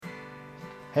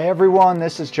Hey everyone,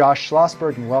 this is Josh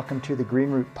Schlossberg and welcome to the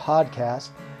Green Root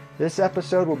Podcast. This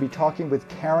episode we'll be talking with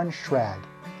Karen Schrag.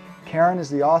 Karen is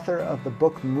the author of the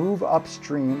book Move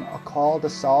Upstream, A Call to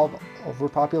Solve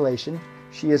Overpopulation.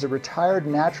 She is a retired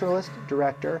naturalist,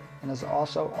 director, and has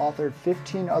also authored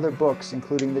 15 other books,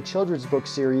 including the children's book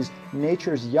series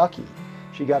Nature's Yucky.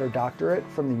 She got her doctorate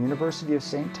from the University of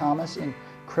St. Thomas in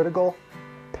critical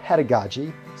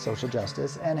pedagogy, social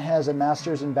justice, and has a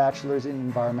master's and bachelor's in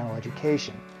environmental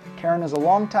education. Karen is a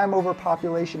longtime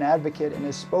overpopulation advocate and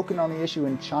has spoken on the issue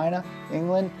in China,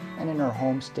 England, and in her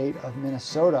home state of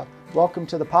Minnesota. Welcome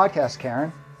to the podcast,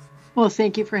 Karen. Well,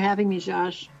 thank you for having me,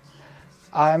 Josh.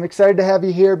 I'm excited to have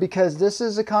you here because this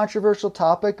is a controversial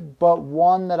topic, but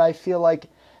one that I feel like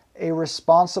a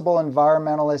responsible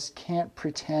environmentalist can't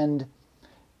pretend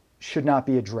should not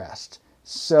be addressed.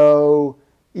 So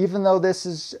even though this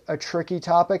is a tricky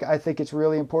topic, I think it's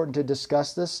really important to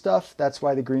discuss this stuff. That's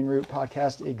why the Green Root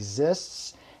Podcast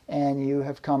exists, and you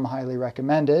have come highly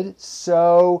recommended.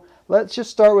 So let's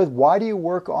just start with, why do you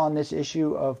work on this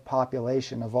issue of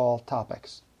population of all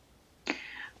topics?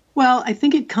 Well, I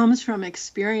think it comes from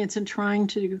experience in trying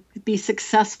to be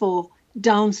successful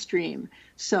downstream.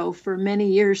 So for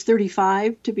many years,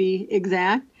 35 to be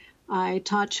exact, I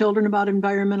taught children about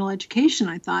environmental education.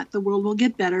 I thought the world will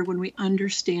get better when we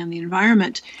understand the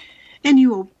environment. And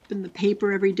you open the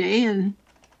paper every day, and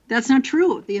that's not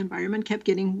true. The environment kept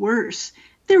getting worse.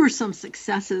 There were some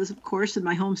successes, of course, in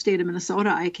my home state of Minnesota.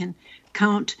 I can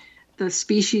count the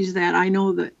species that I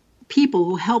know that people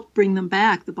who helped bring them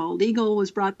back. The bald eagle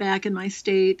was brought back in my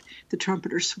state. The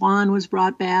trumpeter swan was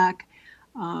brought back.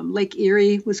 Lake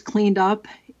Erie was cleaned up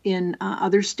in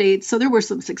other states. So there were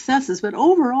some successes. But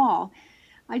overall,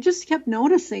 I just kept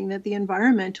noticing that the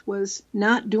environment was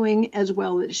not doing as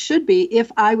well as it should be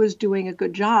if I was doing a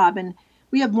good job. And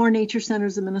we have more nature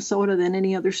centers in Minnesota than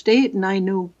any other state. And I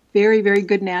knew very, very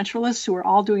good naturalists who were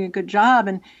all doing a good job.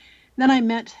 And then I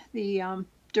met the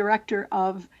director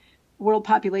of World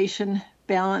Population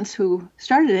Balance, who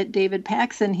started it, David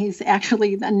Paxson. He's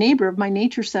actually a neighbor of my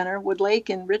nature center, Wood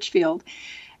Lake in Richfield.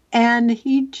 And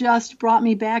he just brought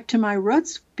me back to my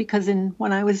roots because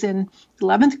when I was in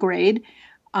 11th grade,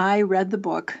 I read the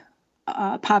book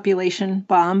Population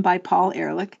Bomb by Paul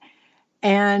Ehrlich.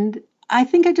 And I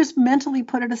think I just mentally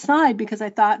put it aside because I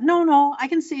thought, no, I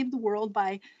can save the world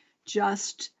by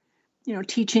just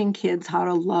teaching kids how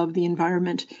to love the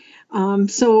environment.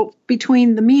 So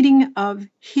between the meeting of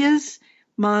his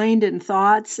mind and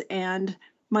thoughts and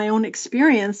my own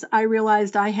experience, I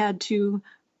realized I had to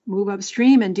move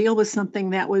upstream and deal with something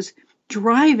that was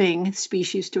driving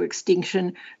species to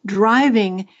extinction,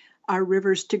 driving our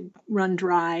rivers to run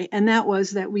dry. And that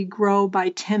was that we grow by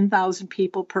 10,000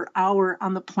 people per hour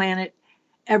on the planet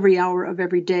every hour of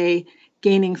every day,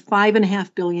 gaining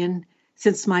 5.5 billion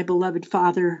since my beloved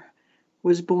father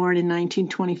was born in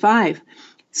 1925.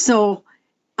 So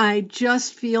I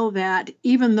just feel that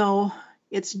even though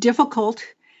it's difficult,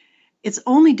 it's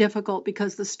only difficult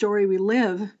because the story we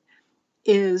live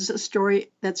is a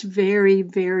story that's very,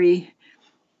 very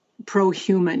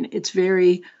pro-human. It's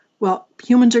very,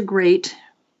 humans are great,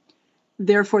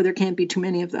 therefore there can't be too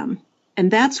many of them. And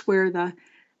that's where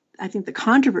I think the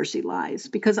controversy lies,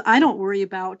 because I don't worry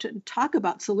about and talk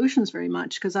about solutions very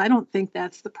much because I don't think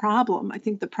that's the problem. I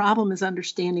think the problem is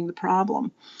understanding the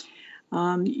problem.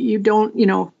 I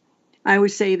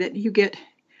always say that you get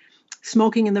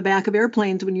smoking in the back of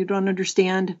airplanes when you don't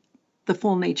understand the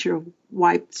full nature of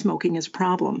why smoking is a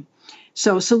problem.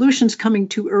 So solutions coming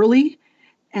too early,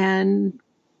 and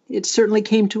it certainly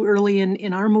came too early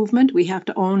in our movement. We have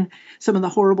to own some of the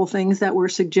horrible things that were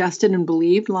suggested and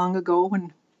believed long ago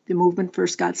when the movement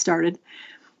first got started,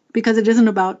 because it isn't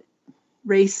about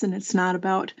race and it's not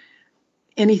about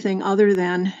anything other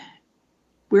than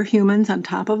we're humans on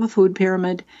top of a food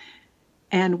pyramid,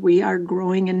 and we are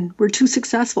growing, and we're too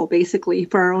successful, basically,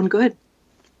 for our own good.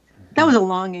 That was a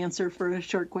long answer for a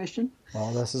short question.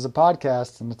 Well, this is a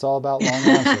podcast, and it's all about long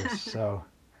answers, so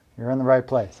you're in the right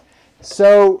place.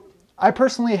 So I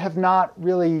personally have not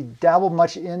really dabbled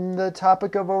much in the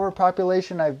topic of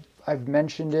overpopulation. I've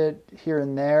mentioned it here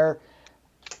and there.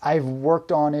 I've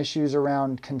worked on issues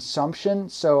around consumption,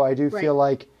 so I do feel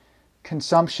like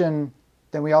consumption,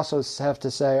 then we also have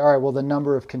to say, all right, well, the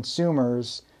number of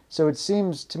consumers. So it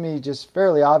seems to me just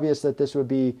fairly obvious that this would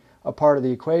be a part of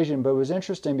the equation, but it was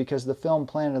interesting because the film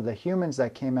Planet of the Humans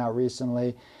that came out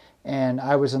recently, and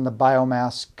I was in the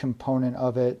biomass component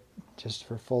of it, just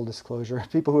for full disclosure.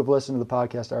 People who have listened to the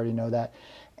podcast already know that.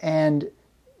 And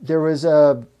there was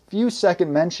a few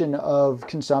second mention of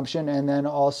consumption and then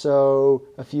also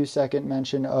a few second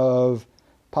mention of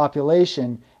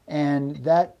population. And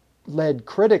that led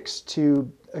critics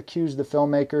to accuse the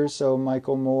filmmakers. So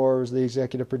Michael Moore was the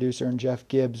executive producer and Jeff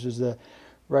Gibbs was the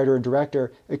writer and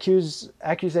director,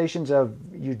 accusations of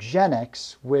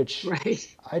eugenics, which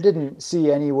Right. I didn't see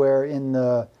anywhere in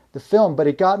the film, but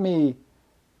it got me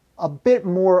a bit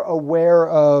more aware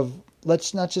of,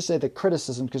 let's not just say the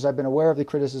criticism, because I've been aware of the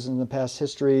criticism in the past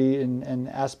history and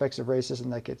aspects of racism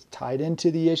that gets tied into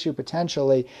the issue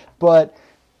potentially, but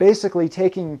basically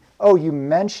taking, oh, you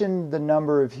mentioned the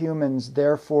number of humans,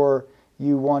 therefore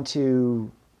you want to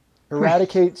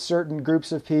eradicate certain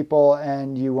groups of people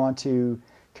and you want to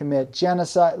commit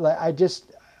genocide. I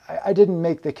didn't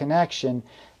make the connection.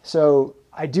 So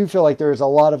I do feel like there's a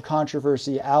lot of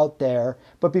controversy out there.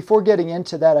 But before getting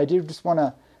into that, I do just want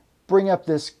to bring up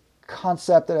this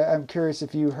concept that I'm curious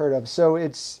if you heard of. So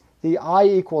it's the I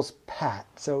equals PAT.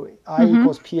 So I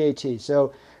equals PAT.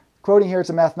 So quoting here, it's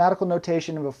a mathematical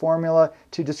notation of a formula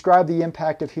to describe the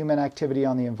impact of human activity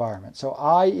on the environment. So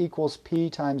I equals P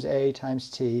times A times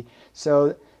T.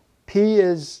 So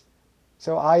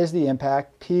I is the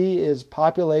impact, P is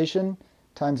population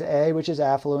times A, which is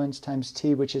affluence, times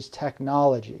T, which is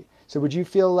technology. So would you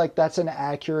feel like that's an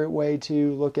accurate way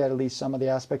to look at least some of the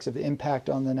aspects of the impact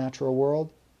on the natural world?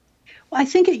 Well, I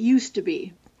think it used to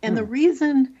be. And the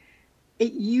reason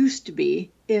it used to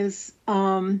be is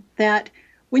that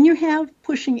when you have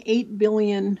pushing 8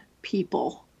 billion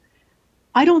people,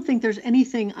 I don't think there's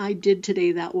anything I did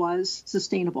today that was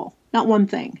sustainable. Not one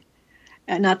thing.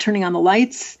 Not turning on the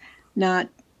lights, not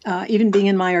even being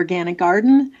in my organic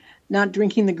garden, not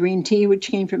drinking the green tea, which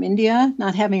came from India,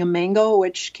 not having a mango,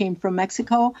 which came from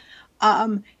Mexico.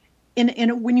 And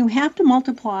when you have to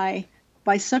multiply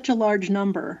by such a large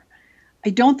number, I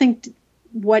don't think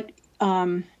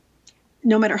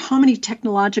no matter how many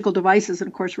technological devices, and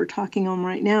of course we're talking on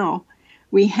right now,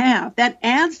 we have, that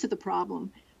adds to the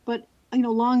problem. But,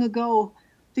 long ago,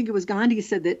 I think it was Gandhi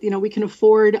said that, we can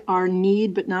afford our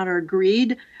need, but not our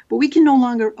greed, but we can no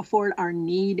longer afford our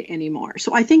need anymore.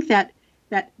 So I think that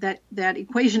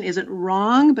equation isn't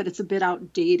wrong, but it's a bit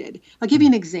outdated. I'll give you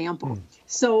an example.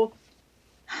 So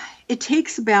it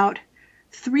takes about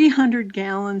 300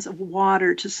 gallons of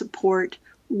water to support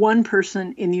one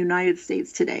person in the United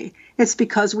States today. It's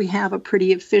because we have a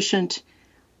pretty efficient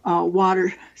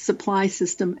water supply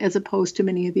system as opposed to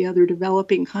many of the other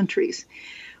developing countries.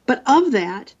 But of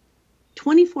that,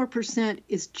 24%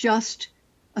 is just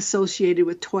associated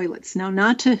with toilets. Now,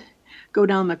 not to go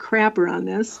down the crapper on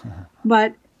this,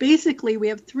 but basically we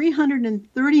have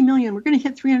 330 million, we're going to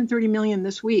hit 330 million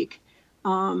this week,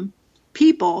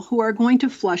 people who are going to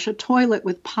flush a toilet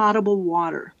with potable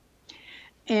water.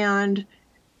 And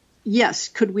yes,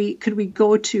 could we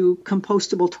go to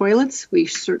compostable toilets? We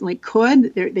certainly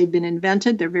could. They've been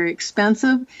invented. They're very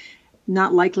expensive.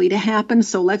 Not likely to happen.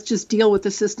 So let's just deal with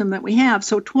the system that we have.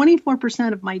 So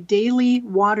 24% of my daily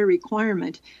water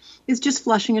requirement is just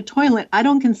flushing a toilet. I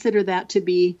don't consider that to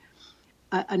be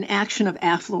an action of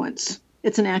affluence.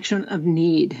 It's an action of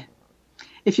need,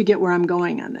 if you get where I'm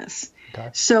going on this.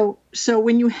 Okay. So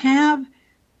when you have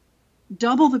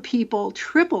double the people,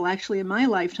 triple actually in my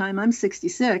lifetime, I'm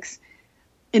 66,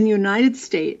 in the United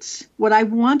States, what I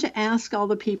want to ask all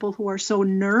the people who are so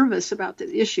nervous about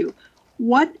the issue,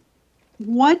 what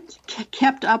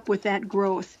kept up with that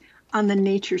growth on the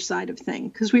nature side of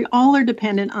things? Because we all are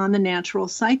dependent on the natural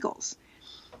cycles.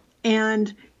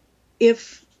 And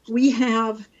if we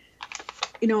have,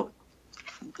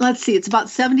 let's see, it's about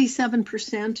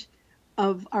 77%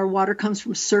 of our water comes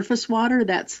from surface water,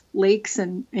 that's lakes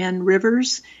and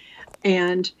rivers,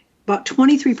 and about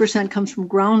 23% comes from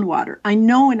groundwater. I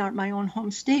know in my own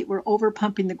home state, we're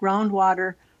overpumping the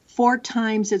groundwater 4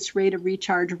 times its rate of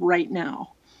recharge right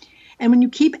now. And when you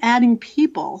keep adding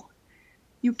people,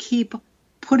 you keep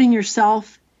putting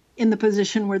yourself in the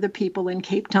position where the people in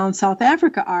Cape Town, South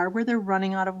Africa are, where they're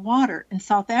running out of water. In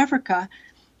South Africa,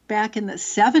 back in the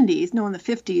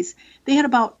 50s, they had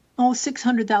about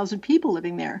 600,000 people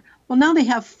living there. Well, now they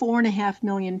have 4.5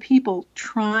 million people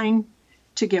trying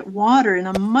to get water in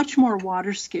a much more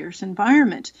water scarce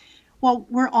environment. Well,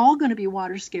 we're all going to be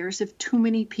water scarce if too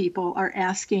many people are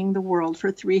asking the world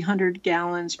for 300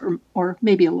 gallons or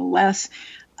maybe a little less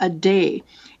a day.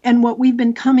 And what we've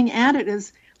been coming at it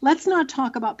is, let's not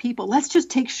talk about people. Let's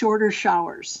just take shorter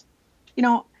showers.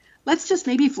 Let's just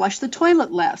maybe flush the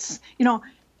toilet less.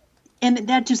 And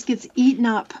that just gets eaten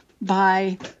up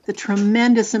by the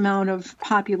tremendous amount of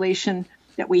population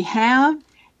that we have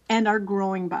and are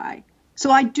growing by. So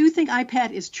I do think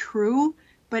IPAT is true,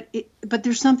 but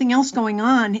there's something else going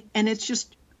on, and it's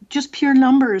just pure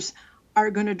numbers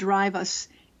are going to drive us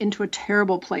into a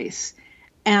terrible place.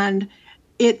 And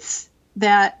it's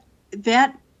that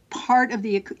part of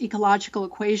the ecological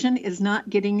equation is not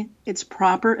getting its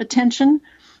proper attention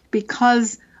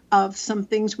because of some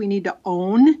things we need to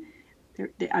own.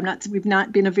 We've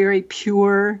not been a very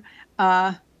pure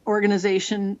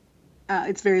organization.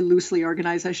 It's very loosely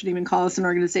organized. I shouldn't even call us an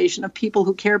organization of people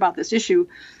who care about this issue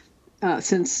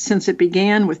since it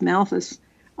began with Malthus.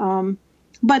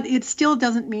 But it still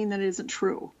doesn't mean that it isn't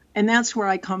true. And that's where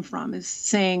I come from, is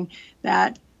saying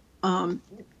that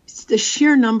the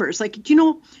sheer numbers, like, do you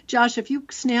know, Josh, if you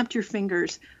snapped your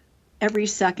fingers every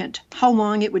second, how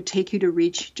long it would take you to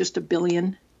reach just a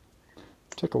billion?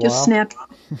 Took a just while. Snap.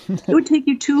 It would take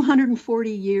you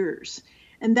 240 years.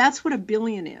 And that's what a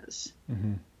billion is.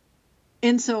 Mm-hmm.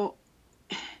 And so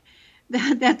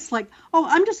that's like, oh,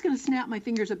 I'm just going to snap my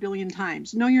fingers a billion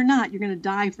times. No, you're not. You're going to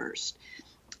die first.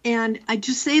 And I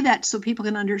just say that so people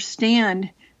can understand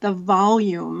the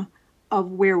volume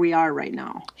of where we are right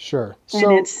now. Sure.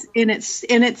 So, and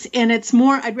it's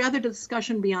more, I'd rather the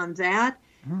discussion be on that,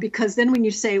 mm-hmm. because then when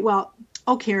you say, well,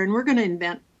 oh, Karen, we're going to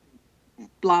invent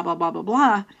blah, blah, blah, blah,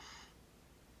 blah.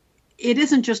 It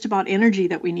isn't just about energy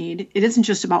that we need. It isn't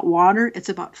just about water. It's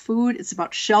about food. It's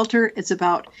about shelter. It's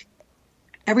about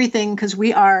everything, because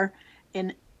we are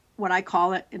in what I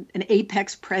call it an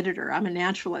apex predator. I'm a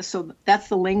naturalist, so that's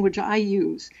the language I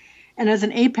use. And as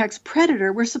an apex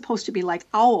predator, we're supposed to be like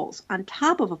owls on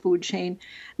top of a food chain,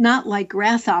 not like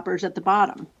grasshoppers at the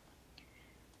bottom.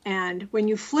 And when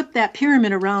you flip that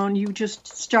pyramid around, you just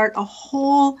start a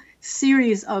whole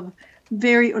series of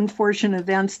very unfortunate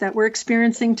events that we're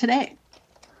experiencing today.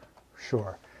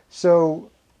 Sure.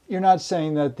 So you're not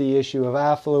saying that the issue of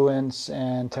affluence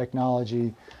and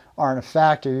technology aren't a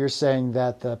factor. You're saying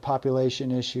that the population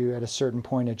issue, at a certain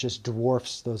point, it just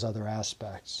dwarfs those other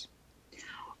aspects.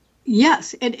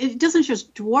 Yes, it doesn't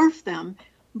just dwarf them,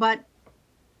 but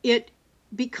it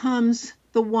becomes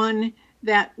the one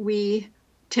that we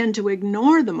tend to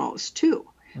ignore the most, too.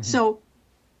 Mm-hmm. So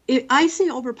I say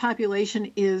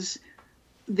overpopulation is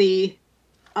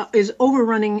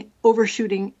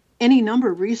overshooting any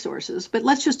number of resources. But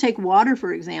let's just take water,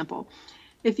 for example.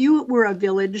 If you were a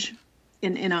village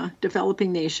in a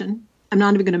developing nation, I'm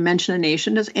not even going to mention a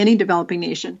nation, just any developing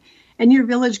nation, and your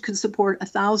village could support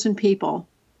 1,000 people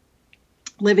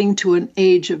living to an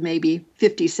age of maybe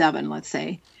 57, let's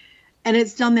say, and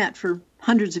it's done that for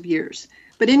hundreds of years.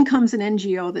 But in comes an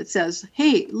NGO that says,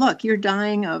 hey, look, you're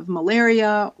dying of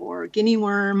malaria or guinea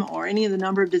worm or any of the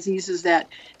number of diseases that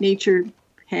nature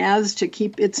has to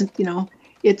keep its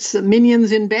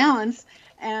minions in balance,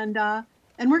 and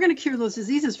we're going to cure those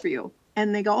diseases for you.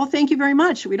 And they go, oh, thank you very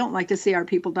much. We don't like to see our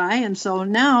people die. And so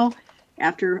now,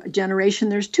 after a generation,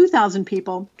 there's 2,000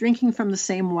 people drinking from the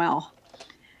same well.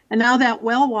 And now that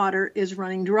well water is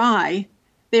running dry.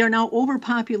 They are now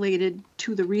overpopulated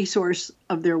to the resource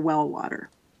of their well water.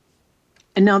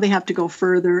 And now they have to go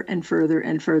further and further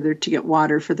and further to get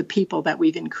water for the people that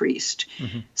we've increased.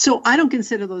 Mm-hmm. So I don't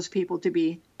consider those people to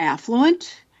be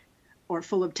affluent or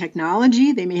full of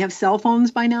technology. They may have cell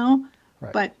phones by now.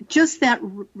 Right. But just that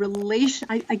relation,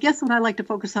 I guess what I like to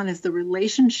focus on is the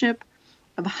relationship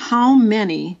of how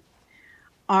many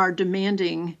are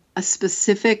demanding a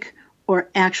specific or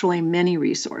actually many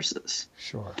resources.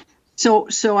 Sure.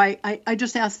 So I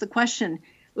just asked the question,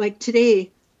 like today,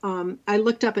 I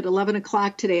looked up at 11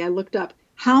 o'clock today, I looked up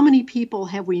how many people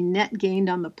have we net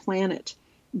gained on the planet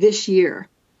this year?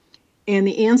 And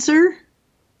the answer,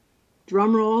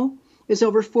 drum roll, is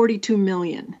over 42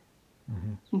 million.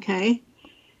 Mm-hmm. Okay.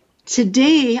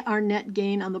 Today, our net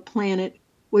gain on the planet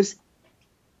was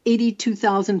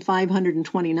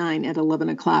 82,529 at 11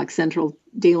 o'clock Central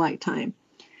Daylight Time.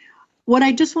 What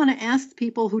I just want to ask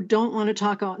people who don't want to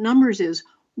talk about numbers is,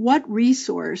 what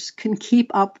resource can keep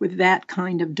up with that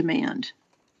kind of demand?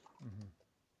 Mm-hmm.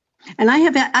 And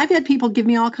I've had people give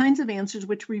me all kinds of answers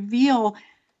which reveal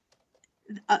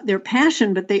their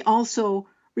passion, but they also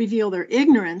reveal their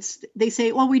ignorance. They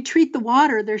say, well, we treat the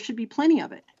water, there should be plenty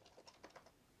of it.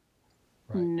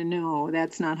 Right. No,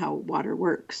 that's not how water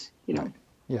works, you know. Right.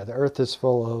 Yeah, the earth is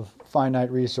full of finite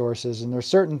resources, and there's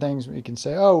certain things we can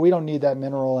say, oh, we don't need that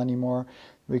mineral anymore.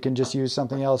 We can just use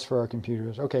something else for our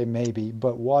computers. Okay, maybe,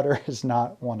 but water is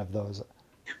not one of those.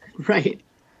 Right.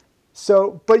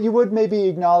 So, but you would maybe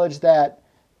acknowledge that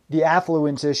the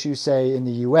affluence issue, say, in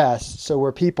the U.S., so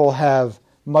where people have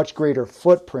much greater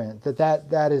footprint,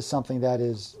 that is something that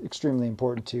is extremely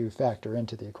important to factor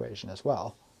into the equation as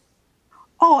well.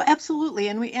 Oh, absolutely.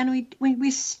 And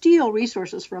we steal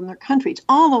resources from their countries.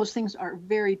 All those things are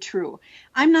very true.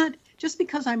 I'm not, just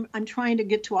because I'm trying to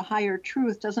get to a higher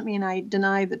truth doesn't mean I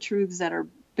deny the truths that are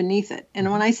beneath it.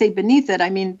 And when I say beneath it, I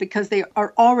mean because they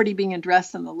are already being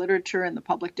addressed in the literature and the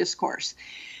public discourse.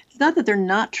 It's not that they're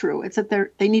not true. It's that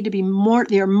they need to be more.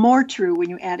 They are more true when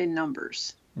you add in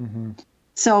numbers. Mm-hmm.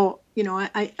 So, we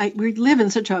live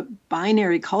in such a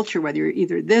binary culture, whether you're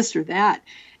either this or that.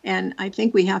 And I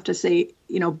think we have to say,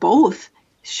 both.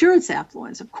 Sure, it's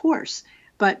affluence, of course.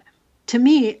 But to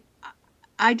me,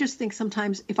 I just think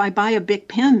sometimes if I buy a big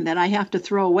pen that I have to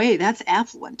throw away, that's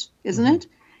affluent, isn't it?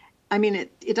 I mean,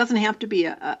 it doesn't have to be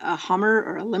a Hummer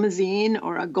or a limousine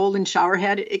or a golden shower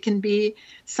head. It can be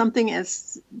something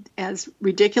as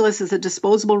ridiculous as a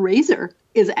disposable razor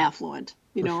is affluent,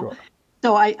 Sure.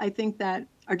 So I think that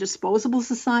our disposable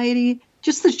society,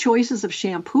 just the choices of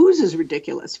shampoos is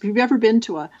ridiculous. If you've ever been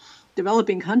to a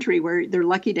developing country where they're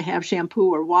lucky to have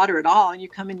shampoo or water at all, and you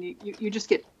come in, you just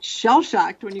get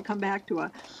shell-shocked when you come back to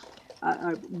a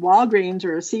Walgreens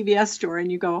or a CVS store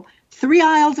and you go, 3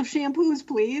 aisles of shampoos,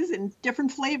 please, in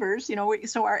different flavors.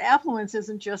 So our affluence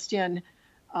isn't just in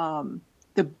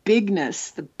the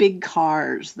bigness, the big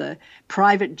cars, the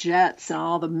private jets, and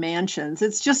all the mansions.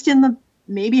 It's just in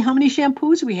maybe how many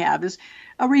shampoos we have is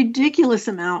a ridiculous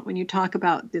amount when you talk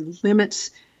about the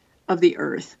limits of the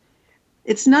earth.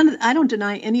 It's none. I don't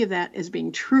deny any of that as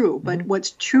being true, but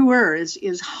what's truer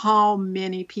is how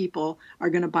many people are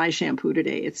going to buy shampoo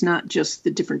today. It's not just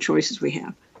the different choices we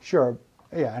have. Sure.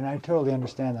 Yeah, and I totally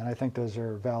understand that. I think those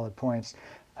are valid points.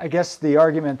 I guess the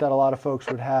argument that a lot of folks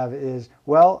would have is,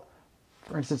 well,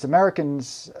 for instance,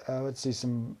 Americans, let's see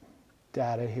some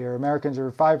data here. Americans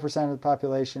are 5% of the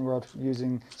population. We're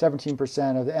using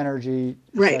 17% of the energy,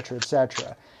 et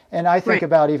cetera. And I think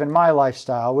about even my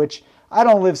lifestyle, which I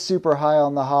don't live super high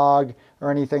on the hog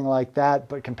or anything like that,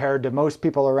 but compared to most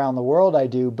people around the world, I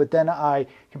do. But then I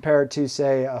compare it to,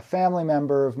 say, a family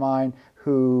member of mine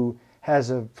who has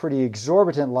a pretty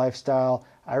exorbitant lifestyle.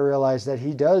 I realize that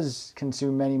he does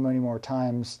consume many, many more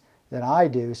times than I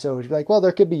do. So it's like, well,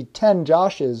 there could be 10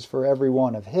 Joshes for every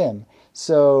one of him.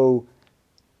 So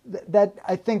that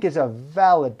I think is a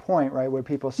valid point, right? Where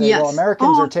people say, well,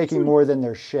 Americans are taking more than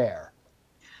their share.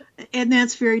 And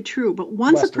that's very true. But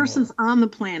once a person's on the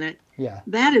planet,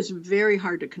 that is very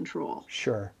hard to control.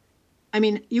 Sure. I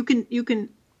mean, you can,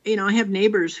 I have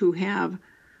neighbors who have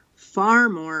far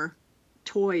more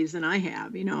toys than I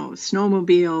have,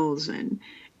 snowmobiles and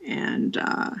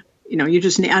I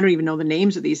don't even know the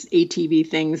names of these ATV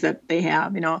things that they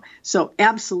have, so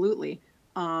absolutely.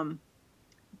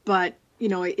 But,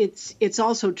 it's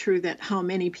also true that how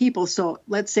many people, so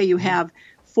let's say you have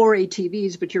 4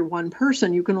 ATVs, but you're one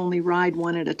person, you can only ride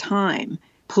one at a time,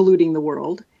 polluting the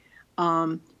world.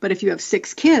 But if you have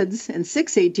 6 kids and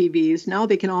 6 ATVs, now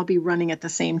they can all be running at the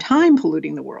same time,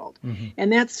 polluting the world.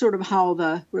 And that's sort of how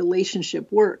the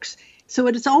relationship works. So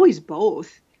it's always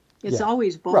both. It's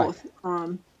always both.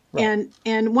 Right.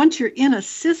 And once you're in a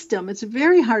system, it's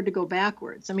very hard to go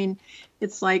backwards. I mean,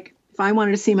 it's like if I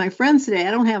wanted to see my friends today,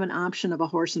 I don't have an option of a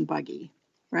horse and buggy,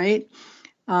 right?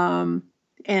 And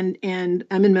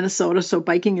I'm in Minnesota, so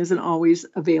biking isn't always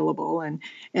available,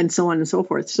 and so on and so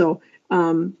forth. So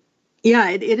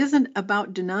it isn't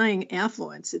about denying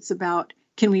affluence. It's about,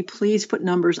 can we please put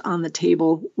numbers on the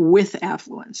table with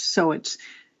affluence? So it's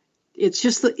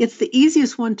the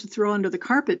easiest one to throw under the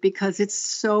carpet because it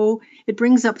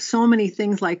brings up so many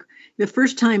things. Like the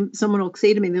first time someone will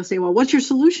say to me, they'll say, well, what's your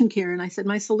solution, Karen? I said,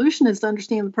 my solution is to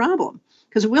understand the problem,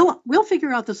 because we'll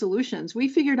figure out the solutions. We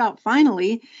figured out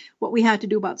finally what we had to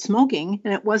do about smoking.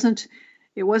 And it wasn't,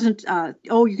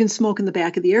 you can smoke in the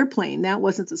back of the airplane. That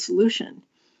wasn't the solution.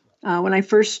 When I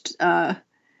first,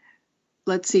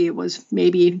 it was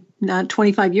maybe not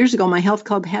 25 years ago, my health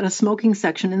club had a smoking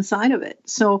section inside of it.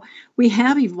 So we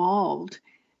have evolved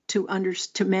to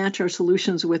match our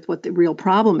solutions with what the real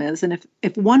problem is. And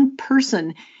if one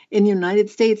person in the United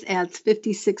States adds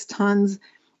 56 tons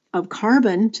of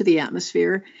carbon to the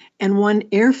atmosphere and one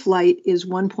air flight is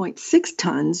 1.6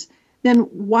 tons, then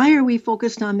why are we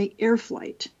focused on the air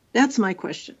flight? That's my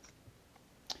question.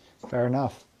 Fair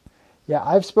enough. Yeah,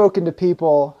 I've spoken to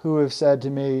people who have said to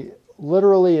me,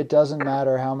 literally, it doesn't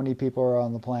matter how many people are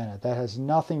on the planet. That has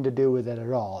nothing to do with it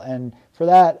at all. And for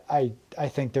that, I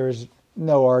think there's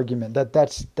no argument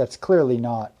that's clearly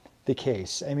not the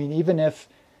case. I mean, even if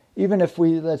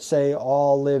we, let's say,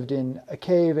 all lived in a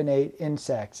cave and ate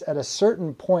insects, at a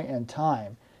certain point in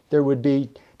time, there would be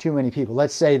too many people.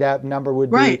 Let's say that number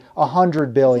would be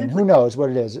 100 billion. Who knows what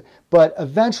it is? But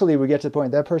eventually we get to the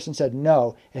point that person said,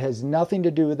 no, it has nothing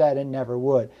to do with that and never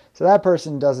would. So that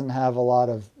person doesn't have a lot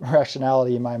of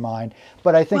rationality in my mind.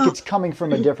 But I think it's coming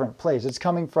from a different place. It's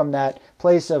coming from that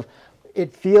place of,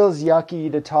 it feels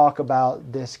yucky to talk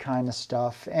about this kind of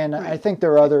stuff. And I think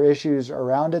there are other issues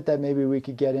around it that maybe we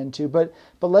could get into. But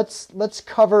let's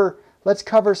cover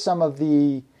some of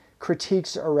the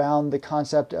critiques around the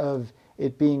concept of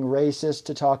it being racist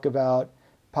to talk about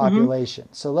population.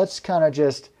 Mm-hmm. So let's kind of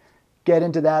just get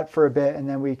into that for a bit, and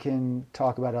then we can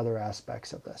talk about other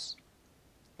aspects of this.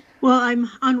 Well, I'm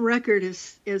on record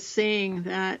as saying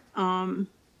that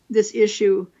this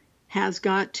issue has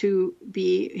got to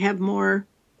have more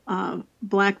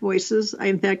Black voices.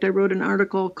 In fact, I wrote an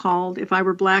article called "If I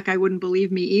Were Black, I Wouldn't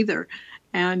Believe Me Either,"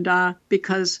 and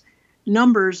because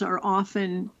numbers are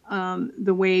often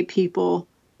the way people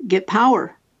get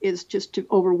power, is just to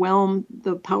overwhelm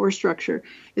the power structure.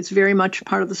 It's very much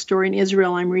part of the story in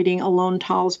Israel. I'm reading Alon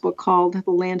Tal's book called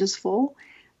 "The Land is Full,"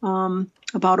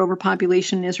 about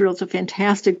overpopulation in Israel. It's a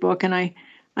fantastic book, and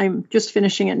I'm just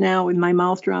finishing it now with my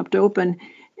mouth dropped open.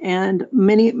 And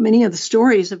many of the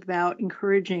stories about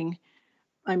encouraging,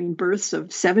 births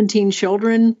of 17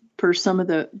 children per some of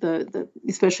the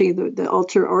especially the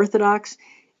ultra Orthodox,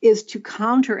 is to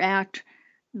counteract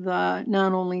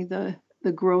not only the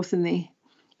growth in the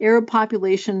Arab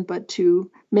population, but to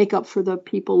make up for the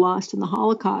people lost in the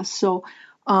Holocaust. So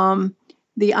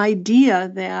the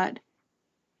idea that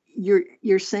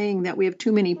you're saying that we have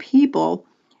too many people,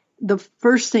 the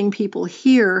first thing people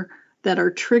hear that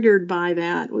are triggered by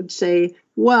that would say,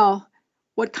 well,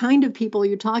 what kind of people are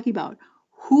you talking about?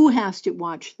 Who has to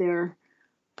watch their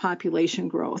population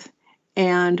growth?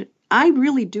 And I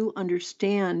really do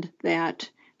understand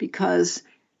that, because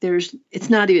it's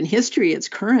not even history, it's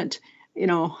current,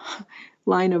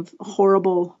 line of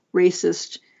horrible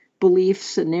racist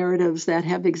beliefs and narratives that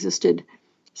have existed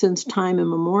since time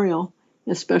immemorial,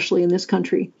 especially in this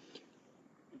country.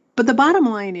 But the bottom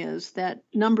line is that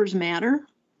numbers matter,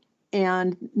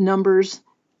 and numbers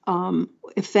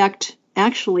affect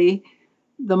actually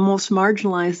the most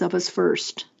marginalized of us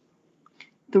first.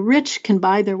 The rich can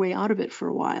buy their way out of it for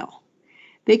a while.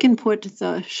 They can put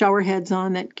the shower heads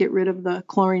on that get rid of the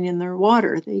chlorine in their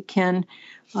water. They can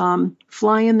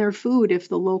fly in their food if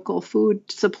the local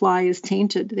food supply is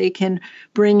tainted. They can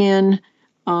bring in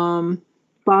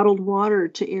bottled water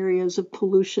to areas of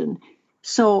pollution.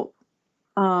 So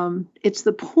it's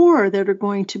the poor that are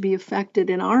going to be affected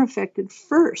and are affected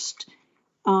first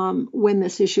when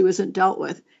this issue isn't dealt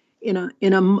with in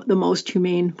the most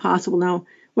humane possible. Now,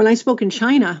 when I spoke in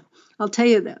China, I'll tell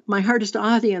you that my hardest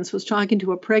audience was talking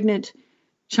to a pregnant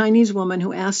Chinese woman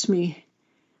who asked me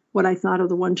what I thought of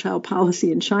the one-child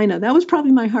policy in China. That was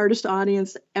probably my hardest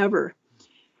audience ever.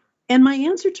 And my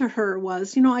answer to her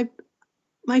was,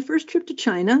 my first trip to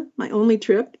China, my only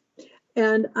trip,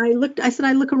 and I said,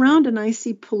 I look around and I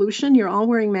see pollution. You're all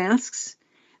wearing masks.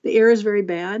 The air is very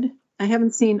bad. I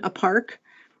haven't seen a park,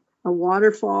 a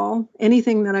waterfall,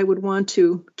 anything that I would want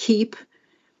to keep.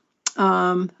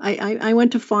 I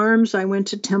went to farms. I went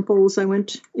to temples. I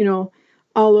went,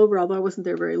 all over, although I wasn't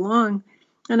there very long.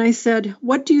 And I said,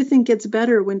 what do you think gets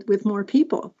better with more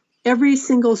people? Every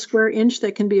single square inch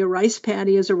that can be a rice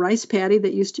paddy is a rice paddy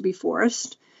that used to be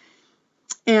forest.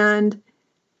 And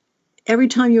every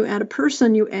time you add a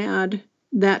person, you add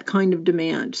that kind of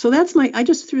demand. So I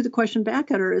just threw the question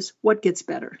back at her, is what gets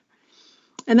better?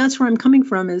 And that's where I'm coming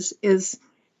from is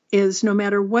no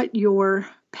matter what your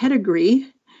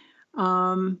pedigree,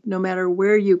 no matter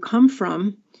where you come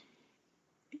from,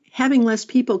 having less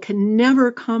people can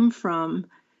never come from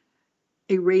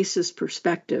a racist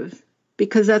perspective,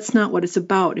 because that's not what it's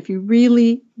about. If you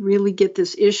really, really get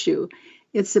this issue,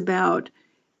 it's about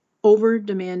over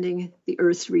demanding the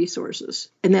Earth's resources.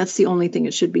 And that's the only thing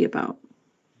it should be about.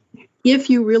 If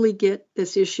you really get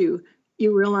this issue,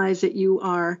 you realize that you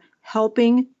are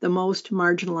helping the most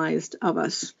marginalized of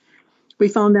us. We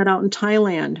found that out in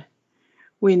Thailand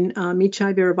when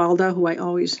Michai Viravalda, who I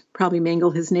always probably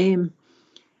mangle his name,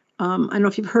 I don't know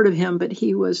if you've heard of him, but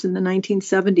he was in the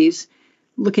 1970s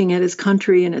looking at his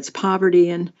country and its poverty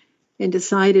and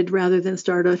decided rather than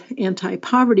start an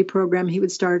anti-poverty program, he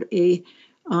would start a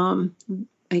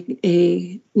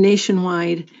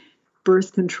nationwide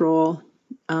birth control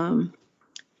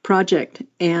project.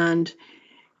 And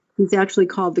he's actually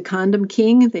called the Condom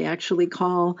King. They actually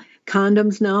call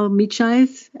condoms now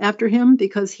Michais after him,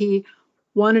 because he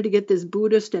wanted to get this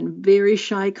Buddhist and very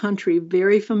shy country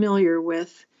very familiar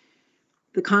with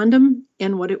the condom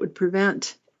and what it would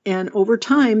prevent. And over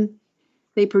time,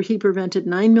 he prevented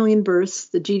 9 million births.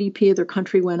 The GDP of their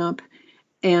country went up.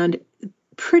 And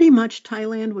pretty much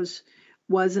Thailand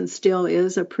was and still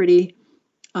is a pretty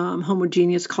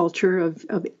homogeneous culture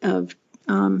of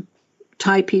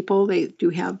Thai people. They do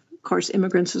have, of course,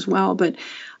 immigrants as well. But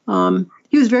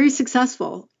he was very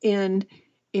successful in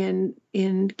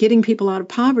getting people out of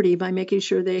poverty by making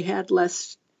sure they had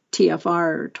less TFR,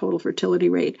 or total fertility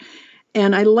rate.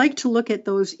 And I like to look at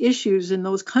those issues in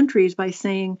those countries by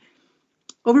saying,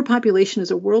 overpopulation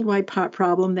is a worldwide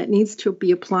problem that needs to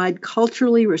be applied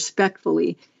culturally,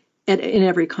 respectfully in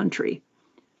every country.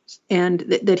 And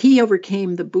that he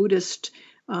overcame the Buddhist,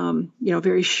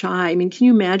 very shy. I mean, can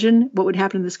you imagine what would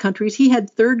happen in this country? He had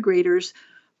third graders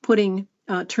turning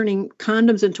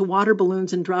condoms into water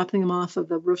balloons and dropping them off of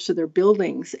the roofs of their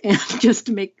buildings, and just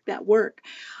to make that work.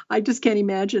 I just can't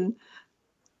imagine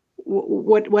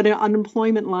what an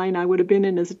unemployment line I would have been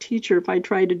in as a teacher if I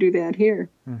tried to do that here.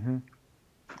 Mm-hmm.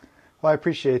 Well, I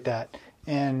appreciate that.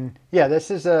 And yeah,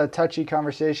 this is a touchy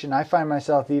conversation. I find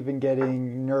myself even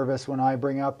getting nervous when I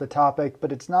bring up the topic,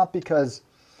 but it's not because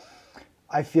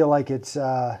I feel like it's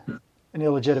an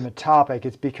illegitimate topic.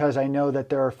 It's because I know that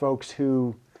there are folks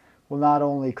who will not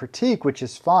only critique, which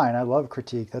is fine. I love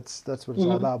critique. That's what it's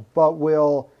all about, but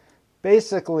will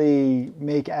basically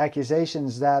make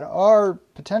accusations that are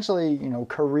potentially,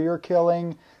 career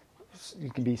killing.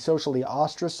 You can be socially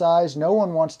ostracized. No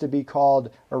one wants to be called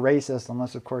a racist,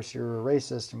 unless, of course, you're a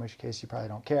racist, in which case you probably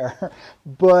don't care.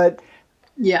 But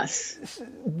yes,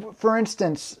 for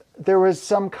instance, there was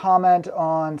some comment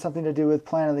on something to do with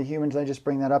Planet of the Humans. I just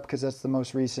bring that up because that's the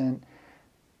most recent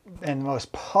and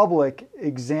most public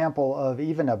example of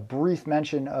even a brief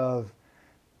mention of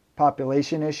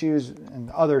population issues and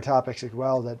other topics as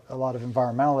well that a lot of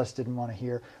environmentalists didn't want to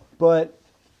hear. But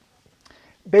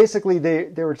basically,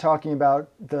 they were talking about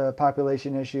the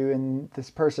population issue, and this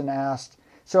person asked,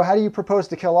 so how do you propose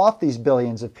to kill off these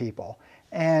billions of people?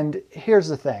 And here's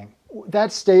the thing.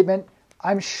 That statement,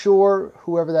 I'm sure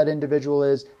whoever that individual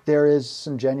is, there is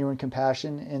some genuine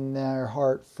compassion in their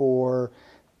heart for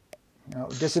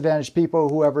disadvantaged people,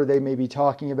 whoever they may be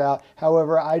talking about.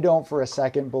 However, I don't for a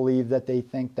second believe that they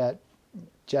think that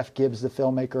Jeff Gibbs, the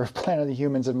filmmaker of Planet of the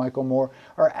Humans, and Michael Moore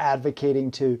are advocating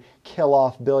to kill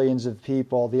off billions of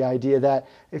people. The idea that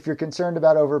if you're concerned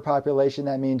about overpopulation,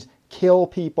 that means kill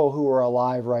people who are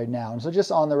alive right now. And so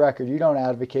just on the record, you don't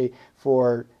advocate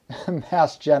for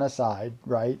mass genocide,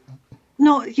 right?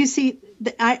 No, you see,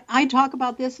 I talk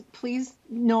about this. Please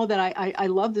know that I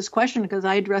love this question because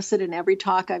I address it in every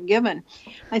talk I've given.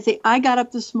 I say, I got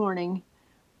up this morning,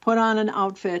 put on an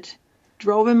outfit,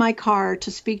 drove in my car to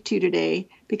speak to you today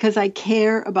because I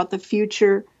care about the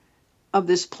future of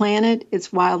this planet,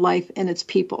 its wildlife, and its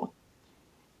people.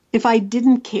 If I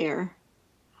didn't care,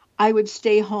 I would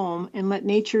stay home and let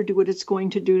nature do what it's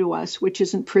going to do to us, which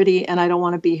isn't pretty, and I don't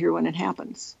want to be here when it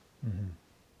happens. Mm-hmm.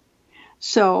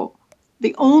 So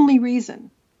the only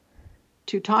reason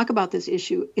to talk about this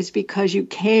issue is because you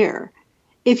care.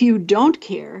 If you don't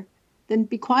care, then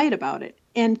be quiet about it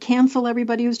and cancel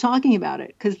everybody who's talking about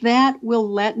it, because that will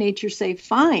let nature say,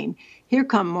 fine, here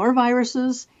come more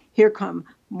viruses, here come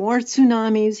more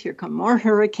tsunamis, here come more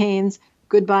hurricanes,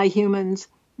 goodbye humans,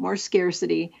 more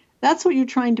scarcity. That's what you're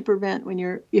trying to prevent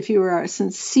if you are a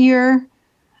sincere.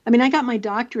 I mean, I got my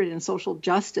doctorate in social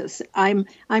justice. I'm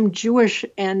Jewish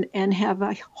and have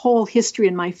a whole history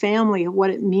in my family of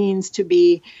what it means to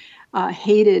be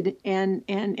hated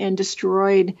and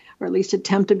destroyed, or at least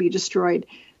attempt to be destroyed.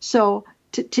 So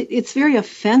it's very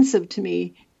offensive to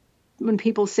me when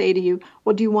people say to you,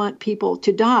 well, do you want people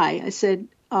to die? I said,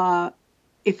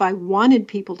 if I wanted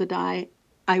people to die,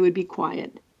 I would be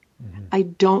quiet. Mm-hmm. I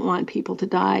don't want people to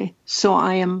die, so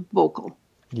I am vocal.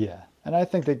 Yeah. And I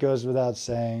think that goes without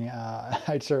saying.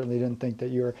 I certainly didn't think that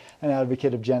you were an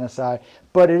advocate of genocide.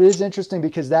 But it is interesting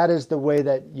because that is the way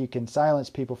that you can silence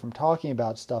people from talking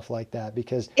about stuff like that.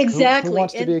 Because exactly. Who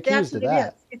wants to be accused of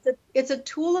that? It's a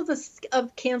tool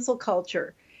of cancel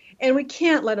culture, and we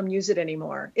can't let them use it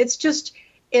anymore. It's the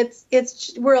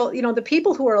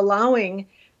people who are allowing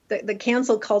the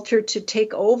cancel culture to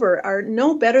take over are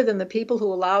no better than the people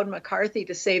who allowed McCarthy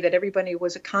to say that everybody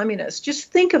was a communist.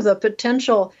 Just think of the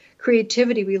potential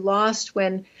creativity we lost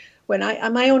when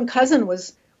my own cousin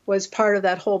was part of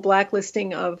that whole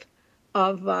blacklisting of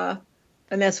and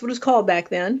that's what it was called back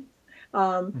then,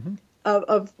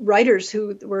 of writers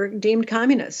who were deemed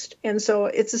communist. And so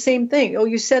it's the same thing. Oh,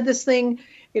 you said this thing,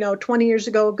 20 years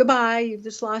ago, goodbye, you've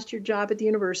just lost your job at the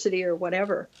university or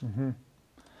whatever. Mm-hmm.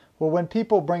 Well, when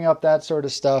people bring up that sort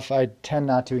of stuff, I tend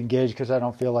not to engage because I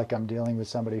don't feel like I'm dealing with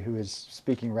somebody who is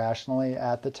speaking rationally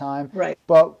at the time. Right.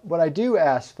 But what I do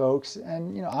ask folks,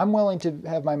 and I'm willing to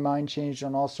have my mind changed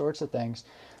on all sorts of things,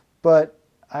 but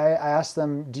I ask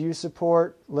them, do you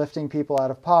support lifting people out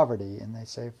of poverty? And they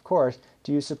say, of course.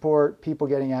 Do you support people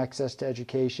getting access to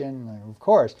education? And of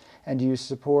course. And do you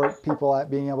support people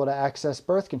being able to access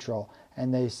birth control?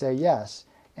 And they say yes.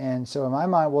 And so in my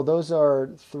mind, well, those are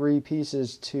three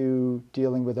pieces to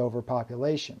dealing with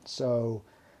overpopulation. So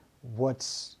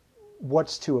what's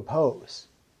to oppose?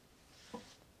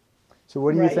 So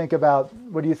what do you Right. think about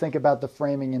the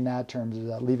framing in that terms? Is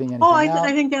that leaving Oh,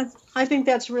 anything out? I think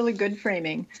that's really good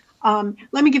framing.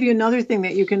 Let me give you another thing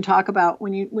that you can talk about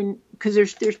when because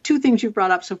there's two things you've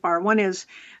brought up so far. One is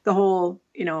the whole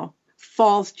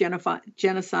false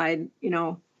genocide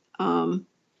um,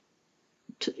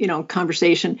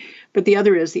 conversation, but the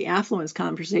other is the affluence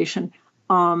conversation.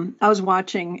 I was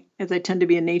watching, as I tend to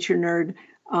be a nature nerd,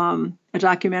 a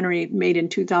documentary made in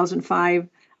 2005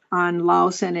 on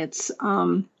Laos and its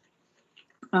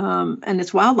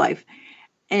wildlife,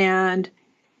 and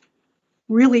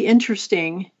really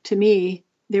interesting to me.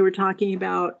 They were talking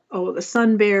about the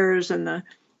sun bears and the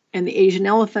Asian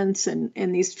elephants and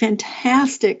these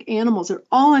fantastic animals that are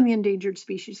all on the endangered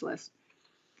species list.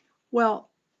 Well,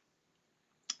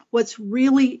 what's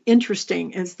really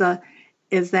interesting is that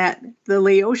the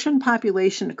Laotian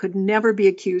population could never be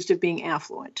accused of being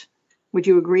affluent. Would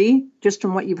you agree, just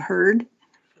from what you've heard?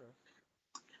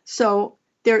 So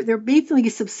they're basically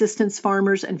subsistence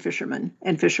farmers and fishermen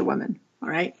and fisherwomen. All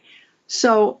right.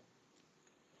 So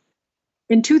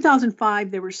in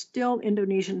 2005, there were still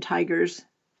Indonesian tigers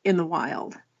in the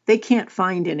wild. They can't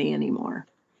find any anymore.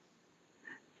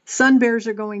 Sun bears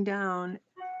are going down.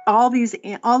 Everything's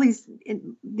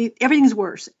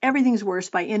worse. Everything's worse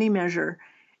by any measure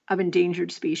of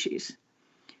endangered species.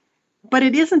 But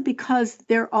it isn't because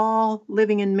they're all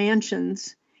living in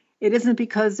mansions. It isn't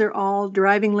because they're all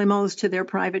driving limos to their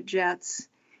private jets.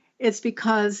 It's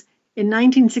because in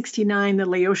 1969, the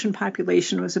Laotian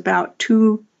population was about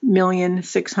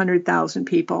 2,600,000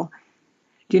 people.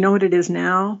 Do you know what it is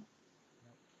now?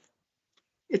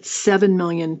 It's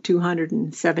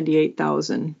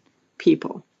 7,278,000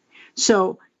 people.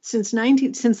 So since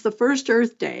the first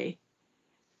Earth Day,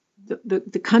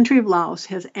 the country of Laos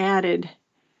has added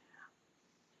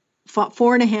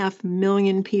 4.5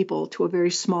 million people to a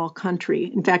very small country.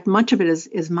 In fact, much of it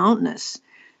is mountainous.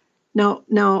 Now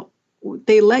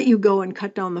they let you go and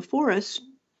cut down the forest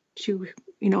to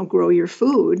grow your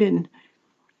food and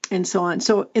so on.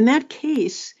 So in that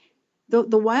case, the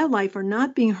wildlife are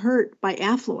not being hurt by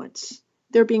affluence.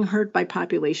 They're being hurt by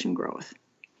population growth,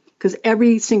 because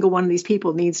every single one of these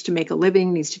people needs to make a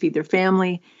living, needs to feed their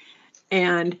family,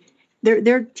 and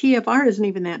their TFR isn't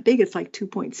even that big. It's like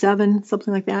 2.7,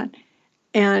 something like that.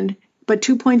 But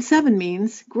 2.7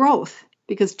 means growth,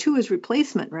 because 2 is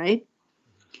replacement, right?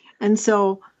 And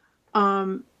so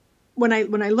when I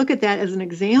look at that as an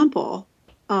example,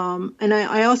 and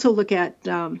I also look at,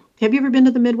 have you ever been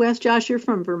to the Midwest, Josh? You're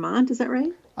from Vermont, is that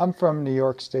right? I'm from New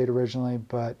York State originally,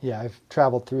 but yeah, I've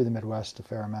traveled through the Midwest a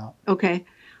fair amount. Okay.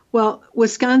 Well,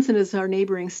 Wisconsin is our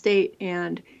neighboring state,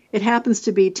 and it happens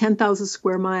to be 10,000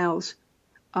 square miles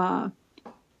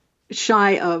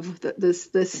shy of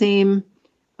the same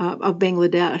of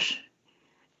Bangladesh.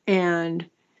 And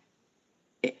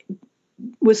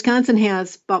Wisconsin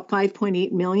has about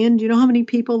 5.8 million. Do you know how many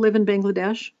people live in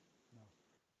Bangladesh?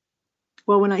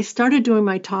 Well, when I started doing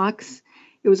my talks,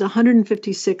 it was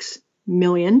 156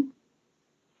 million,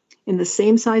 in the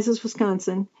same size as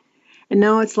Wisconsin. And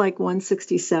now it's like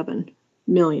 167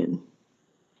 million.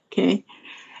 Okay.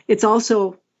 It's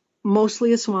also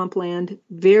mostly a swampland,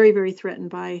 very, very threatened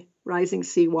by rising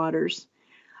sea waters.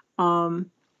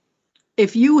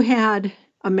 If you had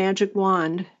a magic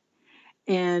wand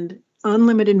and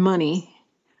unlimited money,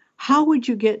 how would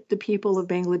you get the people of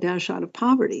Bangladesh out of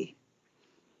poverty?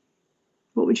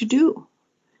 What would you do?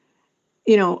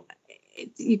 You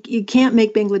can't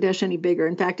make Bangladesh any bigger.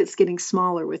 In fact, it's getting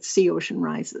smaller with sea ocean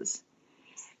rises.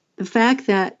 The fact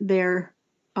that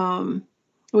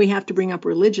we have to bring up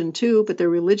religion too, but their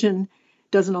religion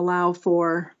doesn't allow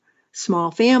for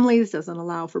small families, doesn't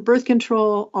allow for birth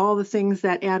control, all the things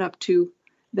that add up to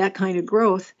that kind of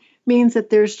growth, means that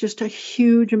there's just a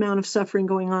huge amount of suffering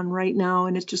going on right now,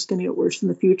 and it's just going to get worse in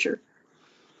the future.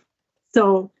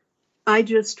 So I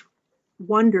just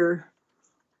wonder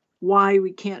why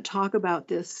we can't talk about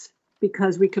this,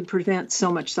 because we could prevent so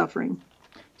much suffering.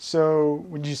 So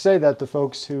would you say that the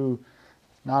folks who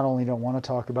not only don't want to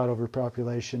talk about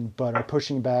overpopulation, but are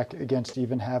pushing back against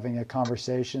even having a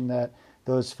conversation, that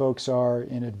those folks are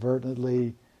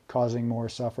inadvertently causing more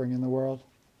suffering in the world?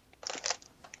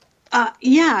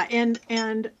 Yeah, and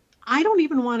I don't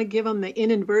even want to give them the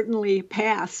inadvertently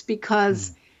pass,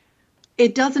 because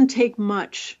it doesn't take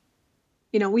much.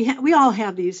 We all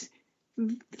have these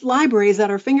libraries at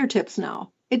our fingertips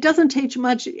now. It doesn't take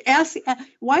much.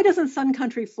 Why doesn't Sun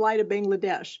Country fly to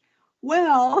Bangladesh?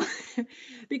 Well,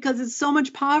 because it's so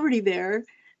much poverty there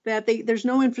that there's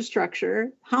no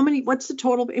infrastructure. What's the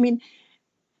total? I mean,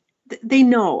 they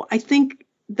know. I think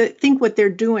what they're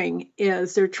doing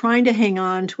is they're trying to hang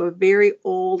on to a very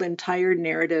old and tired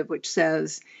narrative, which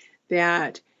says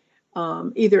that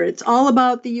either it's all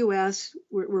about the U.S.,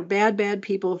 we're bad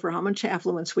people for how much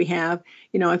affluence we have.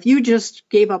 If you just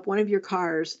gave up one of your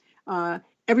cars,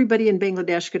 everybody in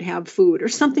Bangladesh could have food or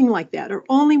something like that, or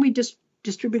only we just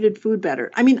distributed food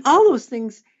better. I mean, all those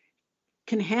things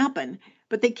can happen,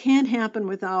 but they can't happen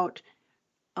without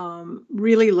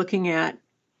really looking at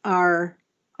our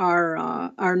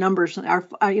numbers.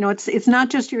 It's not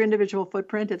just your individual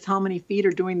footprint; it's how many feet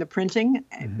are doing the printing.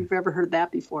 If you've ever heard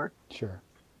that before. Sure.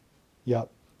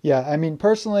 Yep. Yeah. I mean,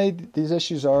 personally, these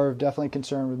issues are definitely a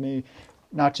concern with me,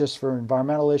 not just for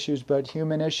environmental issues, but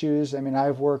human issues. I mean,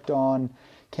 I've worked on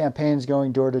campaigns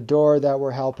going door to door that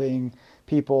were helping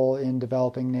people in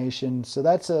developing nations. So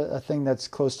that's a thing that's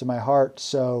close to my heart.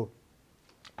 So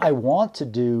I want to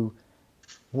do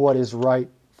what is right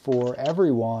for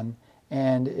everyone.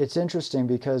 And it's interesting